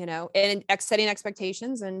setting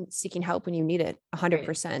expectations and seeking help when you need it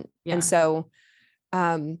 100%. Right. Yeah. And so,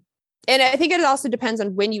 and I think it also depends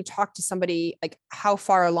on when you talk to somebody, like how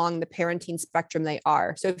far along the parenting spectrum they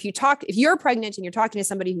are. So if you're pregnant and you're talking to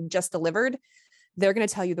somebody who just delivered, they're going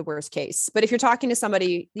to tell you the worst case. But if you're talking to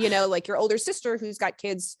somebody, like your older sister who's got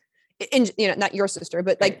kids, not your sister,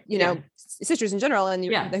 but like, sisters in general, and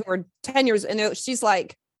who are 10 years, and she's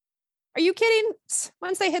like, are you kidding?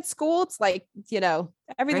 Once they hit school, it's like,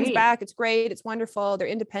 everything's back. It's great. It's wonderful. They're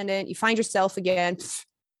independent. You find yourself again.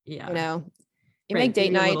 Yeah. You make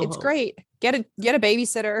date night. It's great. Get a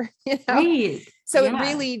babysitter, Right. So it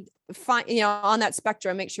really on that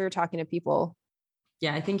spectrum, make sure you're talking to people.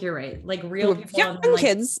 Yeah, I think you're right. Like real people, young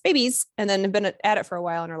kids, babies, and then have been at it for a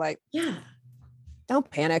while and are like,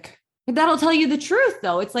 don't panic. That'll tell you the truth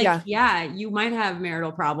though. It's like, Yeah. yeah, you might have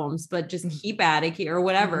marital problems, but just keep at it or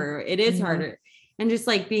whatever. It is harder. And just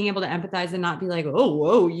like being able to empathize and not be like, oh,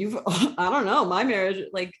 whoa, I don't know, my marriage,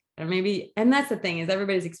 like, and maybe, and that's the thing is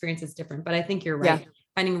everybody's experience is different, but I think you're right.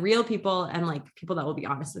 Finding real people and like people that will be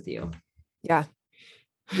honest with you. Yeah.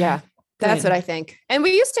 Yeah. That's what I think. And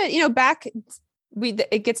we used to, back,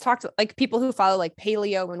 it gets talked like people who follow like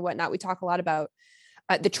paleo and whatnot. We talk a lot about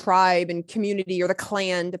the tribe and community or the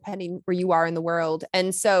clan, depending where you are in the world.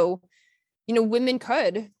 And so, women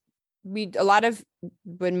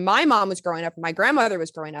when my mom was growing up, my grandmother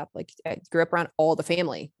was growing up, like I grew up around all the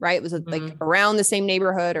family, right? It was like around the same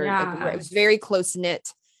neighborhood or it was very close knit.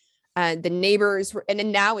 The neighbors were, and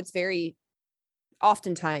then now it's very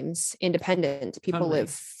oftentimes independent. People live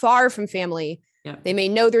far from family. Yep. They may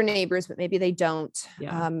know their neighbors, but maybe they don't.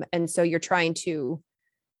 Yeah. And so you're trying to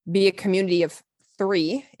be a community of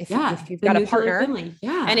 3 if you've got a partner.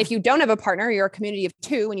 Yeah. And if you don't have a partner, you're a community of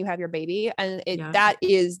 2 when you have your baby. And that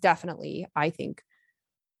is definitely, I think,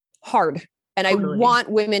 hard. And totally. I want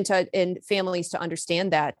women and families to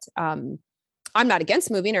understand that. I'm not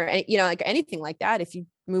against moving or, like anything like that. If you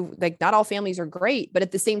move, like not all families are great, but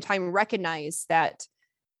at the same time, recognize that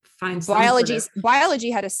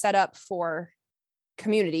biology had a setup for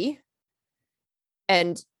community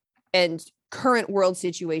and current world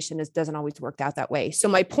situation doesn't always work out that way. So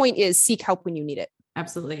my point is seek help when you need it.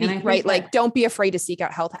 Absolutely. And I think like, don't be afraid to seek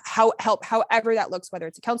out help, however that looks, whether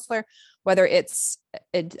it's a counselor, whether it's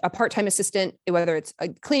a part-time assistant, whether it's a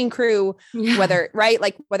cleaning crew, whether meal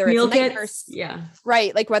it's a night nurse,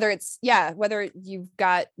 right. Like whether you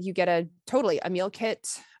get a meal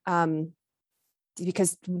kit,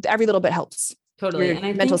 because every little bit helps. Totally.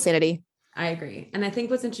 And mental sanity. I agree. And I think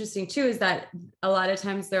what's interesting too, is that a lot of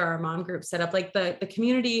times there are mom groups set up, like the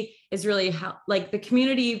community is really like the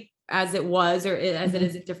community as it was, or as it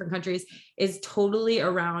is in different countries, is totally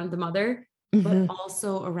around the mother, but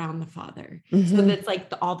also around the father. So that's like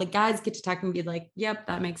all the guys get to talk and be like, yep,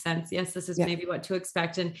 that makes sense. Yes, this is maybe what to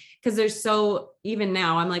expect. And because even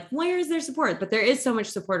now I'm like, where is their support? But there is so much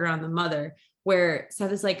support around the mother where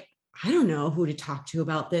Seth is like, I don't know who to talk to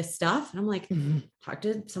about this stuff. And I'm like, talk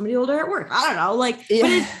to somebody older at work. I don't know. Like,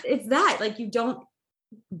 but it's that like,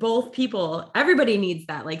 both people, everybody needs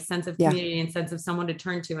that like sense of community and sense of someone to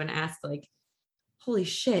turn to and ask like, holy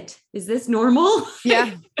shit, is this normal?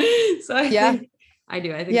 Yeah. So I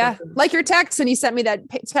do. I think like your text, when you sent me that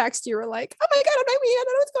text, you were like, oh my God, I don't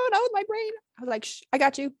know what's going on with my brain. I was like, I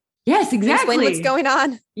got you. Yes, exactly. Explain what's going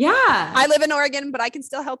on. Yeah. I live in Oregon, but I can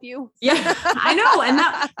still help you. Yeah, I know. And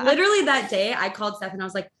that literally that day I called Steph and I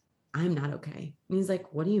was like, I'm not okay. And he's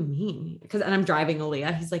like, what do you mean? And I'm driving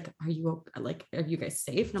Aaliyah. He's like, are you guys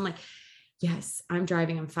safe? And I'm like, yes, I'm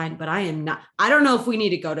driving. I'm fine, but I am not. I don't know if we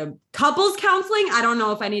need to go to couples counseling. I don't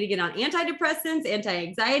know if I need to get on antidepressants,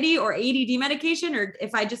 anti-anxiety, or ADD medication, or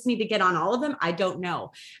if I just need to get on all of them. I don't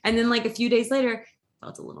know. And then like a few days later, I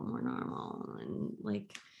felt a little more normal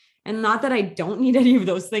and not that I don't need any of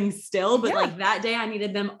those things still, but like that day I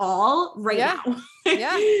needed them all now.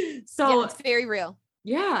 Yeah. So it's very real.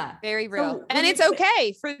 Yeah. Very real. So, and it's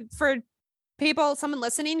okay for people, someone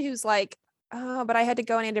listening who's like, oh, but I had to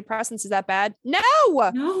go on antidepressants. Is that bad? No.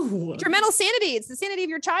 It's your mental sanity. It's the sanity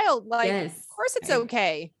of your child. Like, of course it's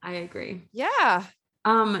okay. I agree. Yeah.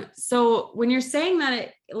 So when you're saying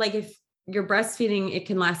that if you're breastfeeding, it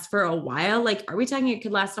can last for a while. Like, are we talking, it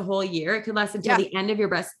could last a whole year? It could last until the end of your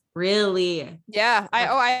breast. Really? Yeah.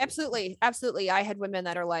 I absolutely. I had women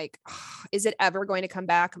that are like, oh, is it ever going to come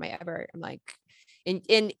back? I'm like, and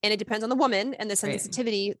it depends on the woman and the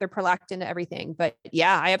sensitivity, their prolactin, everything. But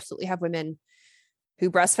yeah, I absolutely have women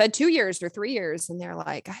who breastfed 2 years or 3 years. And they're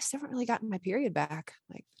like, I still haven't really gotten my period back.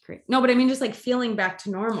 Like, great. No, but I mean, just like feeling back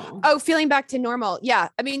to normal. Oh, feeling back to normal. Yeah.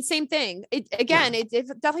 I mean, same thing. It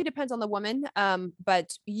definitely depends on the woman.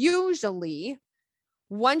 But usually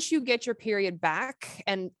once you get your period back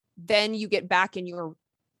and then you get back in your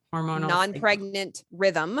hormonal non-pregnant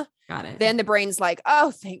rhythm. Got it. Then the brain's like,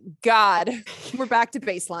 oh, thank God, we're back to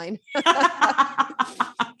baseline.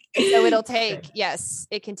 So it'll take,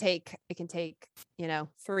 it can take,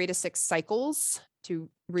 3 to 6 cycles to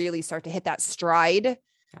really start to hit that stride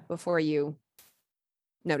before you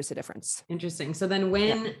notice a difference. Interesting. So then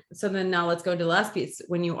now let's go to the last piece.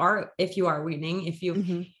 If you are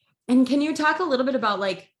weaning, and can you talk a little bit about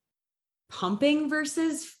like pumping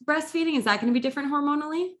versus breastfeeding? Is that going to be different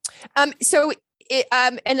hormonally? So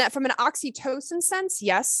and that from an oxytocin sense,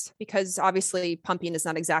 yes, because obviously pumping is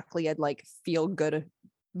not exactly a like feel good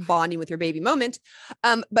bonding with your baby moment.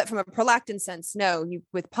 But from a prolactin sense, no,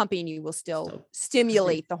 with pumping, you will still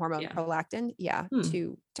stimulate the hormone prolactin,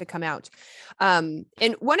 to come out. And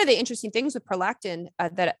one of the interesting things with prolactin,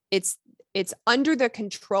 that it's under the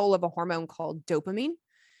control of a hormone called dopamine.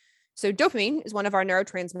 So dopamine is one of our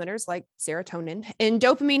neurotransmitters like serotonin, and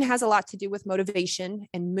dopamine has a lot to do with motivation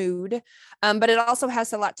and mood. But it also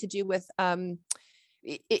has a lot to do with,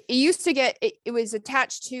 it used to get, it was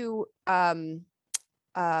attached to,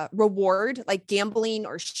 reward, like gambling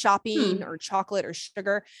or shopping or chocolate or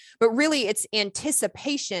sugar, but really it's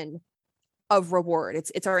anticipation of reward.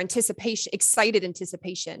 It's our anticipation, excited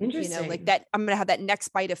anticipation, like that I'm going to have that next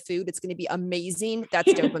bite of food. It's going to be amazing.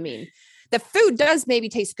 That's dopamine. The food does maybe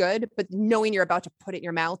taste good, but knowing you're about to put it in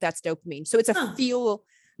your mouth, that's dopamine. So it's a feel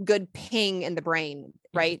good ping in the brain,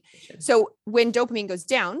 right? So when dopamine goes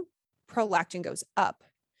down, prolactin goes up.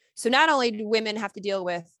 So not only do women have to deal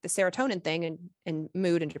with the serotonin thing and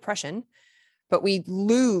mood and depression, but we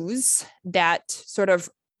lose that sort of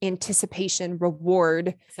anticipation,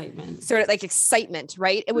 reward, excitement, sort of like excitement,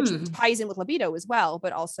 right? Which ties in with libido as well,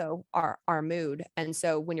 but also our mood. And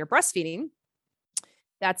so when you're breastfeeding,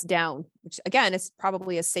 that's down, which again, is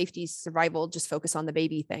probably a safety survival, just focus on the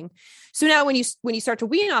baby thing. So now when you start to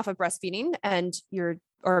wean off of breastfeeding and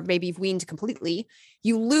or maybe you've weaned completely,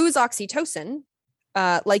 you lose oxytocin,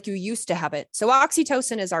 like you used to have it. So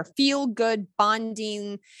oxytocin is our feel good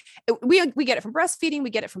bonding. We get it from breastfeeding.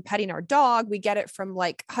 We get it from petting our dog. We get it from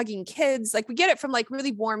like hugging kids. Like we get it from like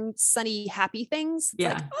really warm, sunny, happy things.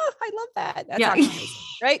 It's like, oh, I love that. That's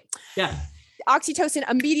oxytocin, right? Yeah. Oxytocin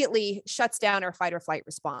immediately shuts down our fight or flight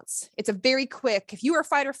response. It's a very quick, if you are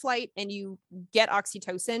fight or flight and you get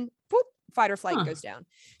oxytocin, boop, fight or flight goes down.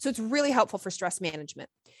 So it's really helpful for stress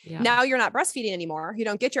management. Yeah. Now you're not breastfeeding anymore. You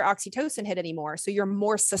don't get your oxytocin hit anymore. So you're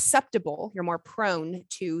more susceptible. You're more prone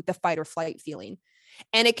to the fight or flight feeling.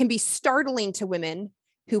 And it can be startling to women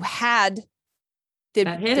who had the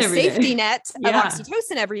safety net of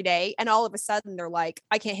oxytocin every day. And all of a sudden they're like,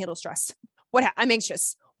 I can't handle stress. I'm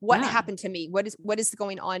anxious. What happened to me? What is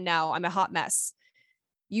going on now? I'm a hot mess.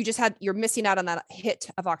 You're missing out on that hit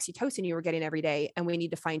of oxytocin you were getting every day. And we need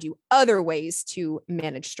to find you other ways to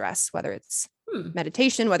manage stress, whether it's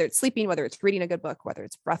meditation, whether it's sleeping, whether it's reading a good book, whether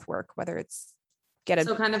it's breath work, whether it's get a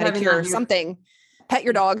pedicure or something, pet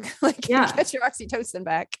your dog, get your oxytocin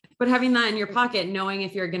back. But having that in your pocket, knowing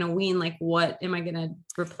if you're going to wean, like what am I going to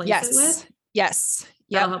replace it with? Yes.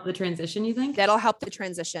 That'll help the transition, you think? That'll help the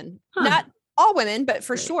transition. Not all women, but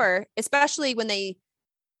for sure, especially when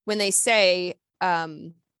they say,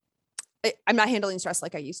 I'm not handling stress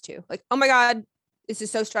like I used to. Like, oh my God, this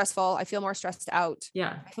is so stressful. I feel more stressed out.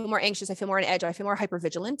 Yeah. I feel more anxious. I feel more on edge. I feel more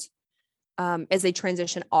hypervigilant. As they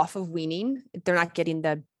transition off of weaning, they're not getting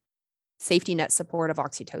the safety net support of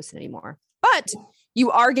oxytocin anymore, but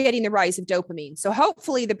you are getting the rise of dopamine. So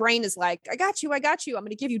hopefully the brain is like, I got you. I'm going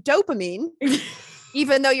to give you dopamine,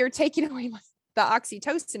 even though you're taking away the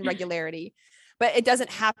oxytocin regularity, but it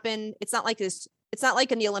doesn't happen. It's not like this. It's not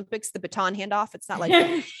like in the Olympics, the baton handoff. It's not like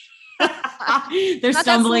they're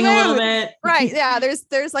stumbling a little bit. Right. Yeah.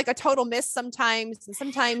 There's like a total miss sometimes. And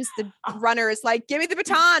sometimes the runner is like, give me the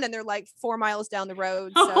baton. And they're like 4 miles down the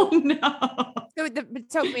road. So, so the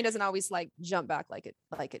dopamine doesn't always like jump back like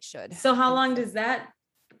it should. So how long does that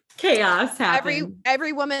chaos happen?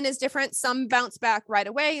 Every woman is different. Some bounce back right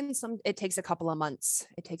away and some, it takes a couple of months.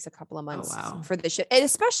 For this shit. And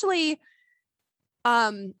especially,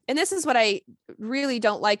 and this is what I really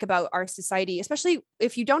don't like about our society, especially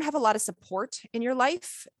if you don't have a lot of support in your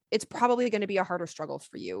life, it's probably going to be a harder struggle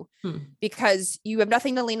for you because you have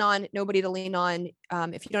nothing to lean on, nobody to lean on.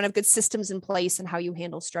 If you don't have good systems in place and how you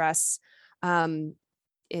handle stress,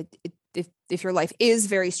 if your life is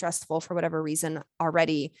very stressful for whatever reason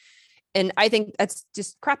already. And I think that's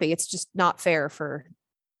just crappy. It's just not fair for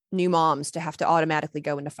new moms to have to automatically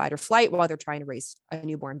go into fight or flight while they're trying to raise a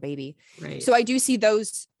newborn baby. Right. So I do see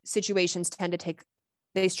those situations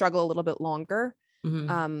they struggle a little bit longer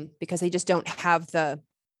because they just don't have the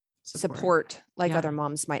support like other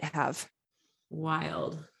moms might have.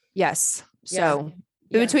 Wild. Yes. So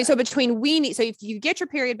between weaning, so if you get your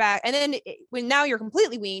period back and then when now you're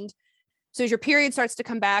completely weaned, so as your period starts to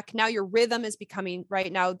come back, now your rhythm is becoming right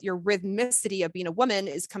now, your rhythmicity of being a woman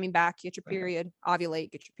is coming back. Get your period,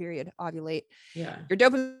 ovulate, get your period, ovulate. Yeah. Your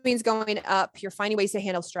dopamine's going up. You're finding ways to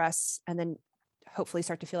handle stress and then hopefully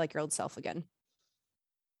start to feel like your old self again.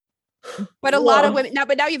 But a lot of women now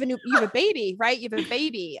you have a baby, right? You have a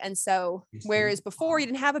baby. And so, whereas before you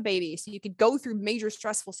didn't have a baby, so you could go through major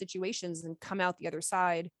stressful situations and come out the other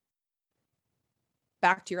side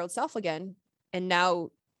back to your old self again. And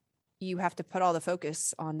now you have to put all the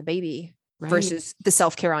focus on the baby versus the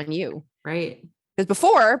self-care on you. Right. Because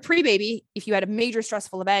before pre-baby, if you had a major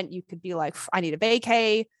stressful event, you could be like, I need a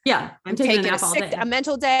vacay. Yeah. I'm taking a nap all day. A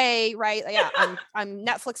mental day, right? Yeah. I'm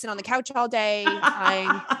Netflixing on the couch all day.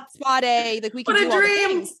 I'm spa day. Like we can do all the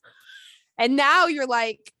things. And now you're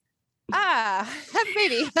like, have a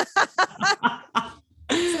baby.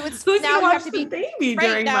 So it's who's now gonna you watch have to the be baby right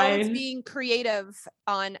during now. mine? It's being creative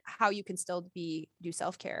on how you can still do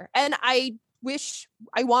self-care. And I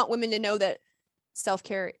want women to know that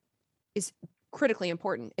self-care is critically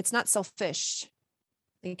important. It's not selfish.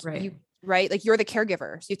 Like right? Like you're the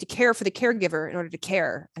caregiver. So you have to care for the caregiver in order to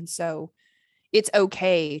care. And so it's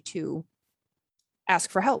okay to ask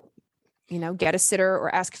for help, get a sitter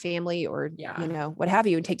or ask family or, what have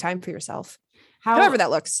you, and take time for yourself. However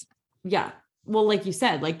that looks. Yeah. Well, like you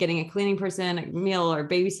said, like getting a cleaning person, a meal or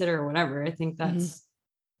babysitter or whatever. I think that's,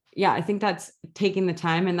 I think that's taking the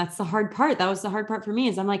time. And that's the hard part. That was the hard part for me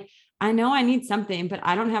is I'm like, I know I need something, but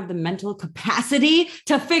I don't have the mental capacity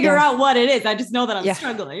to figure out what it is. I just know that I'm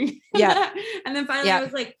struggling. Yeah. And then finally I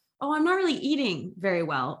was like, oh, I'm not really eating very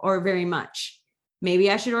well or very much.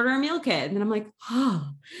 Maybe I should order a meal kit. And then I'm like,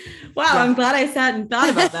 oh, wow. I'm glad I sat and thought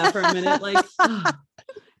about that for a minute. Like,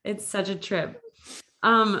 it's such a trip.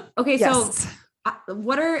 Okay. So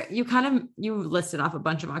what are you listed off a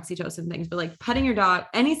bunch of oxytocin things, but like petting your dog,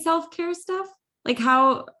 any self-care stuff? Like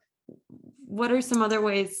what are some other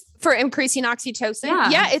ways for increasing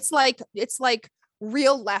oxytocin? Yeah. It's like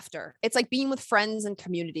real laughter. It's like being with friends and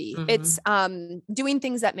community. It's, doing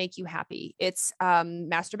things that make you happy. It's,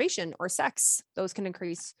 masturbation or sex. Those can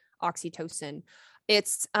increase oxytocin.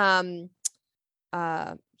 It's,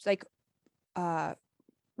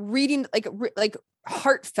 reading like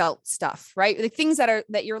heartfelt stuff, right? Like things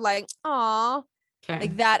that you're like, aw,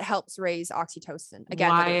 like that helps raise oxytocin.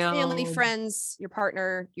 Again, whether it's family, friends, your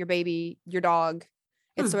partner, your baby, your dog.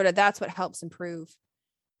 It's that's what helps improve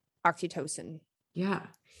oxytocin. Yeah.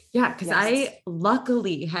 Yeah. Cause I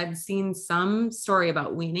luckily had seen some story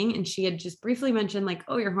about weaning and she had just briefly mentioned like,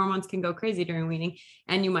 oh, your hormones can go crazy during weaning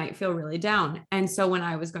and you might feel really down. And so when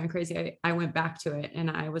I was going crazy, I went back to it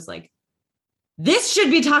and I was like, this should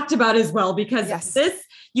be talked about as well, because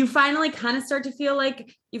you finally kind of start to feel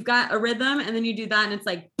like you've got a rhythm and then you do that and it's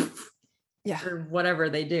like, or whatever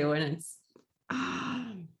they do. And it's,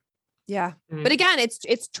 but again,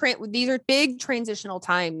 these are big transitional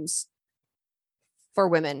times for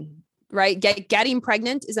women, right? Getting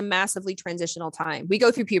pregnant is a massively transitional time. We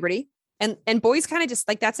go through puberty and boys kind of just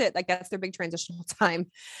like, that's it. Like that's their big transitional time.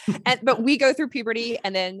 But we go through puberty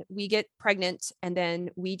and then we get pregnant and then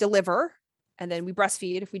we deliver. And then we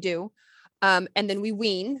breastfeed if we do. And then we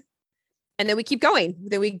wean and then we keep going.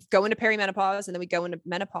 Then we go into perimenopause and then we go into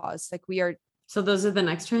menopause. Like we are. So those are the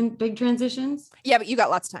next big transitions. Yeah, but you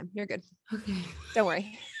got lots of time. You're good. Okay. Don't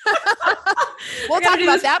worry. We'll talk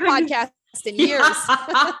about that podcast in years.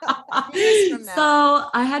 Years from now. So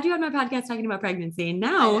I had you on my podcast talking about pregnancy.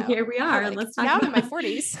 Now here we are. Like, let's talk now about I'm in my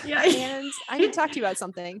 40s. And I need to talk to you about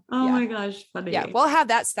something. Oh my gosh. Funny. Yeah. We'll have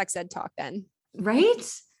that sex ed talk then. Right?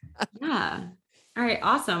 Yeah. All right.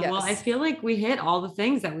 Awesome. Yes. Well, I feel like we hit all the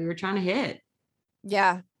things that we were trying to hit.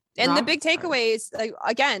 Yeah. And the big takeaways, like,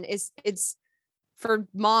 again, it's for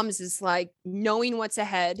moms is like knowing what's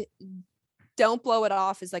ahead. Don't blow it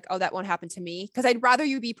off as like, oh, that won't happen to me. Cause I'd rather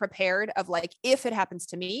you be prepared of like, if it happens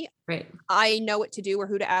to me, I know what to do or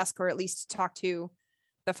who to ask, or at least talk to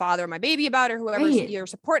the father of my baby about, or whoever's your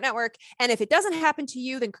support network. And if it doesn't happen to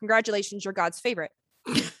you, then congratulations, you're God's favorite.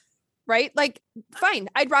 Right? Like, fine.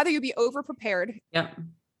 I'd rather you be over prepared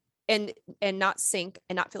and not sink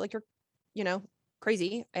and not feel like you're,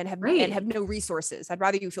 crazy and have no resources. I'd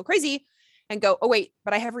rather you feel crazy and go, oh wait,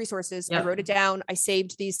 but I have resources. I wrote it down. I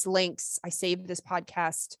saved these links. I saved this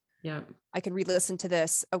podcast. Yeah. I can re-listen to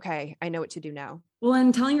this. Okay. I know what to do now. Well,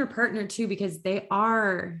 and telling your partner too, because they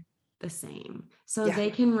are the same. So they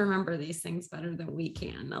can remember these things better than we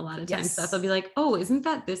can. A lot of times Seth will be like, oh, isn't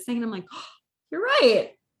that this thing? And I'm like, oh, you're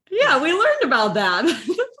right. Yeah. We learned about that.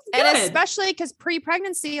 And especially because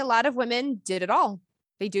pre-pregnancy, a lot of women did it all.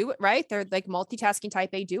 They do it, right? They're like multitasking type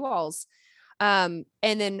A do-alls. And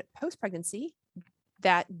then post-pregnancy,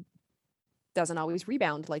 that doesn't always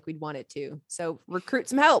rebound like we'd want it to. So recruit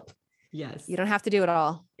some help. Yes. You don't have to do it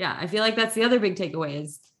all. Yeah. I feel like that's the other big takeaway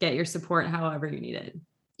is get your support however you need it.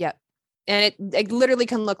 Yep. And it literally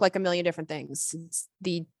can look like a million different things. It's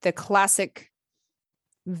the classic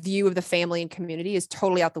view of the family and community is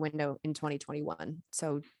totally out the window in 2021.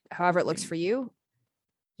 So however it looks for you.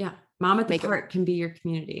 Yeah. Mom at the Park can be your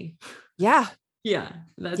community. Yeah. Yeah.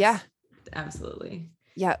 Absolutely.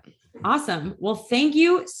 Yep. Awesome. Well, thank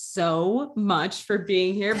you so much for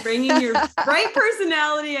being here, bringing your bright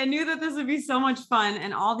personality. I knew that this would be so much fun,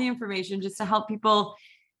 and all the information just to help people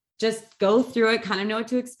just go through it, kind of know what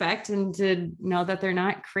to expect, and to know that they're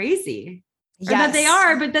not crazy. Yes. Or that they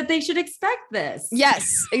are, but that they should expect this.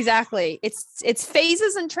 Yes, exactly. It's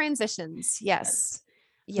phases and transitions. Yes.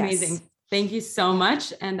 Amazing. Thank you so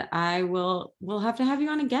much. And we'll have to have you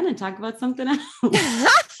on again and talk about something else.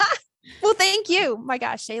 Well, thank you. My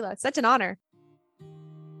gosh, Shayla, it's such an honor.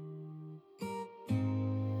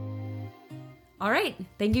 All right.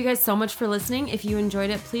 Thank you guys so much for listening. If you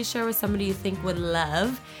enjoyed it, please share with somebody you think would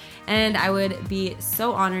love. And I would be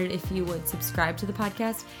so honored if you would subscribe to the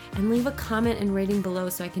podcast and leave a comment and rating below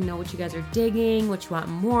so I can know what you guys are digging, what you want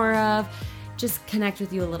more of, just connect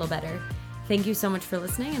with you a little better. Thank you so much for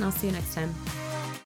listening, and I'll see you next time.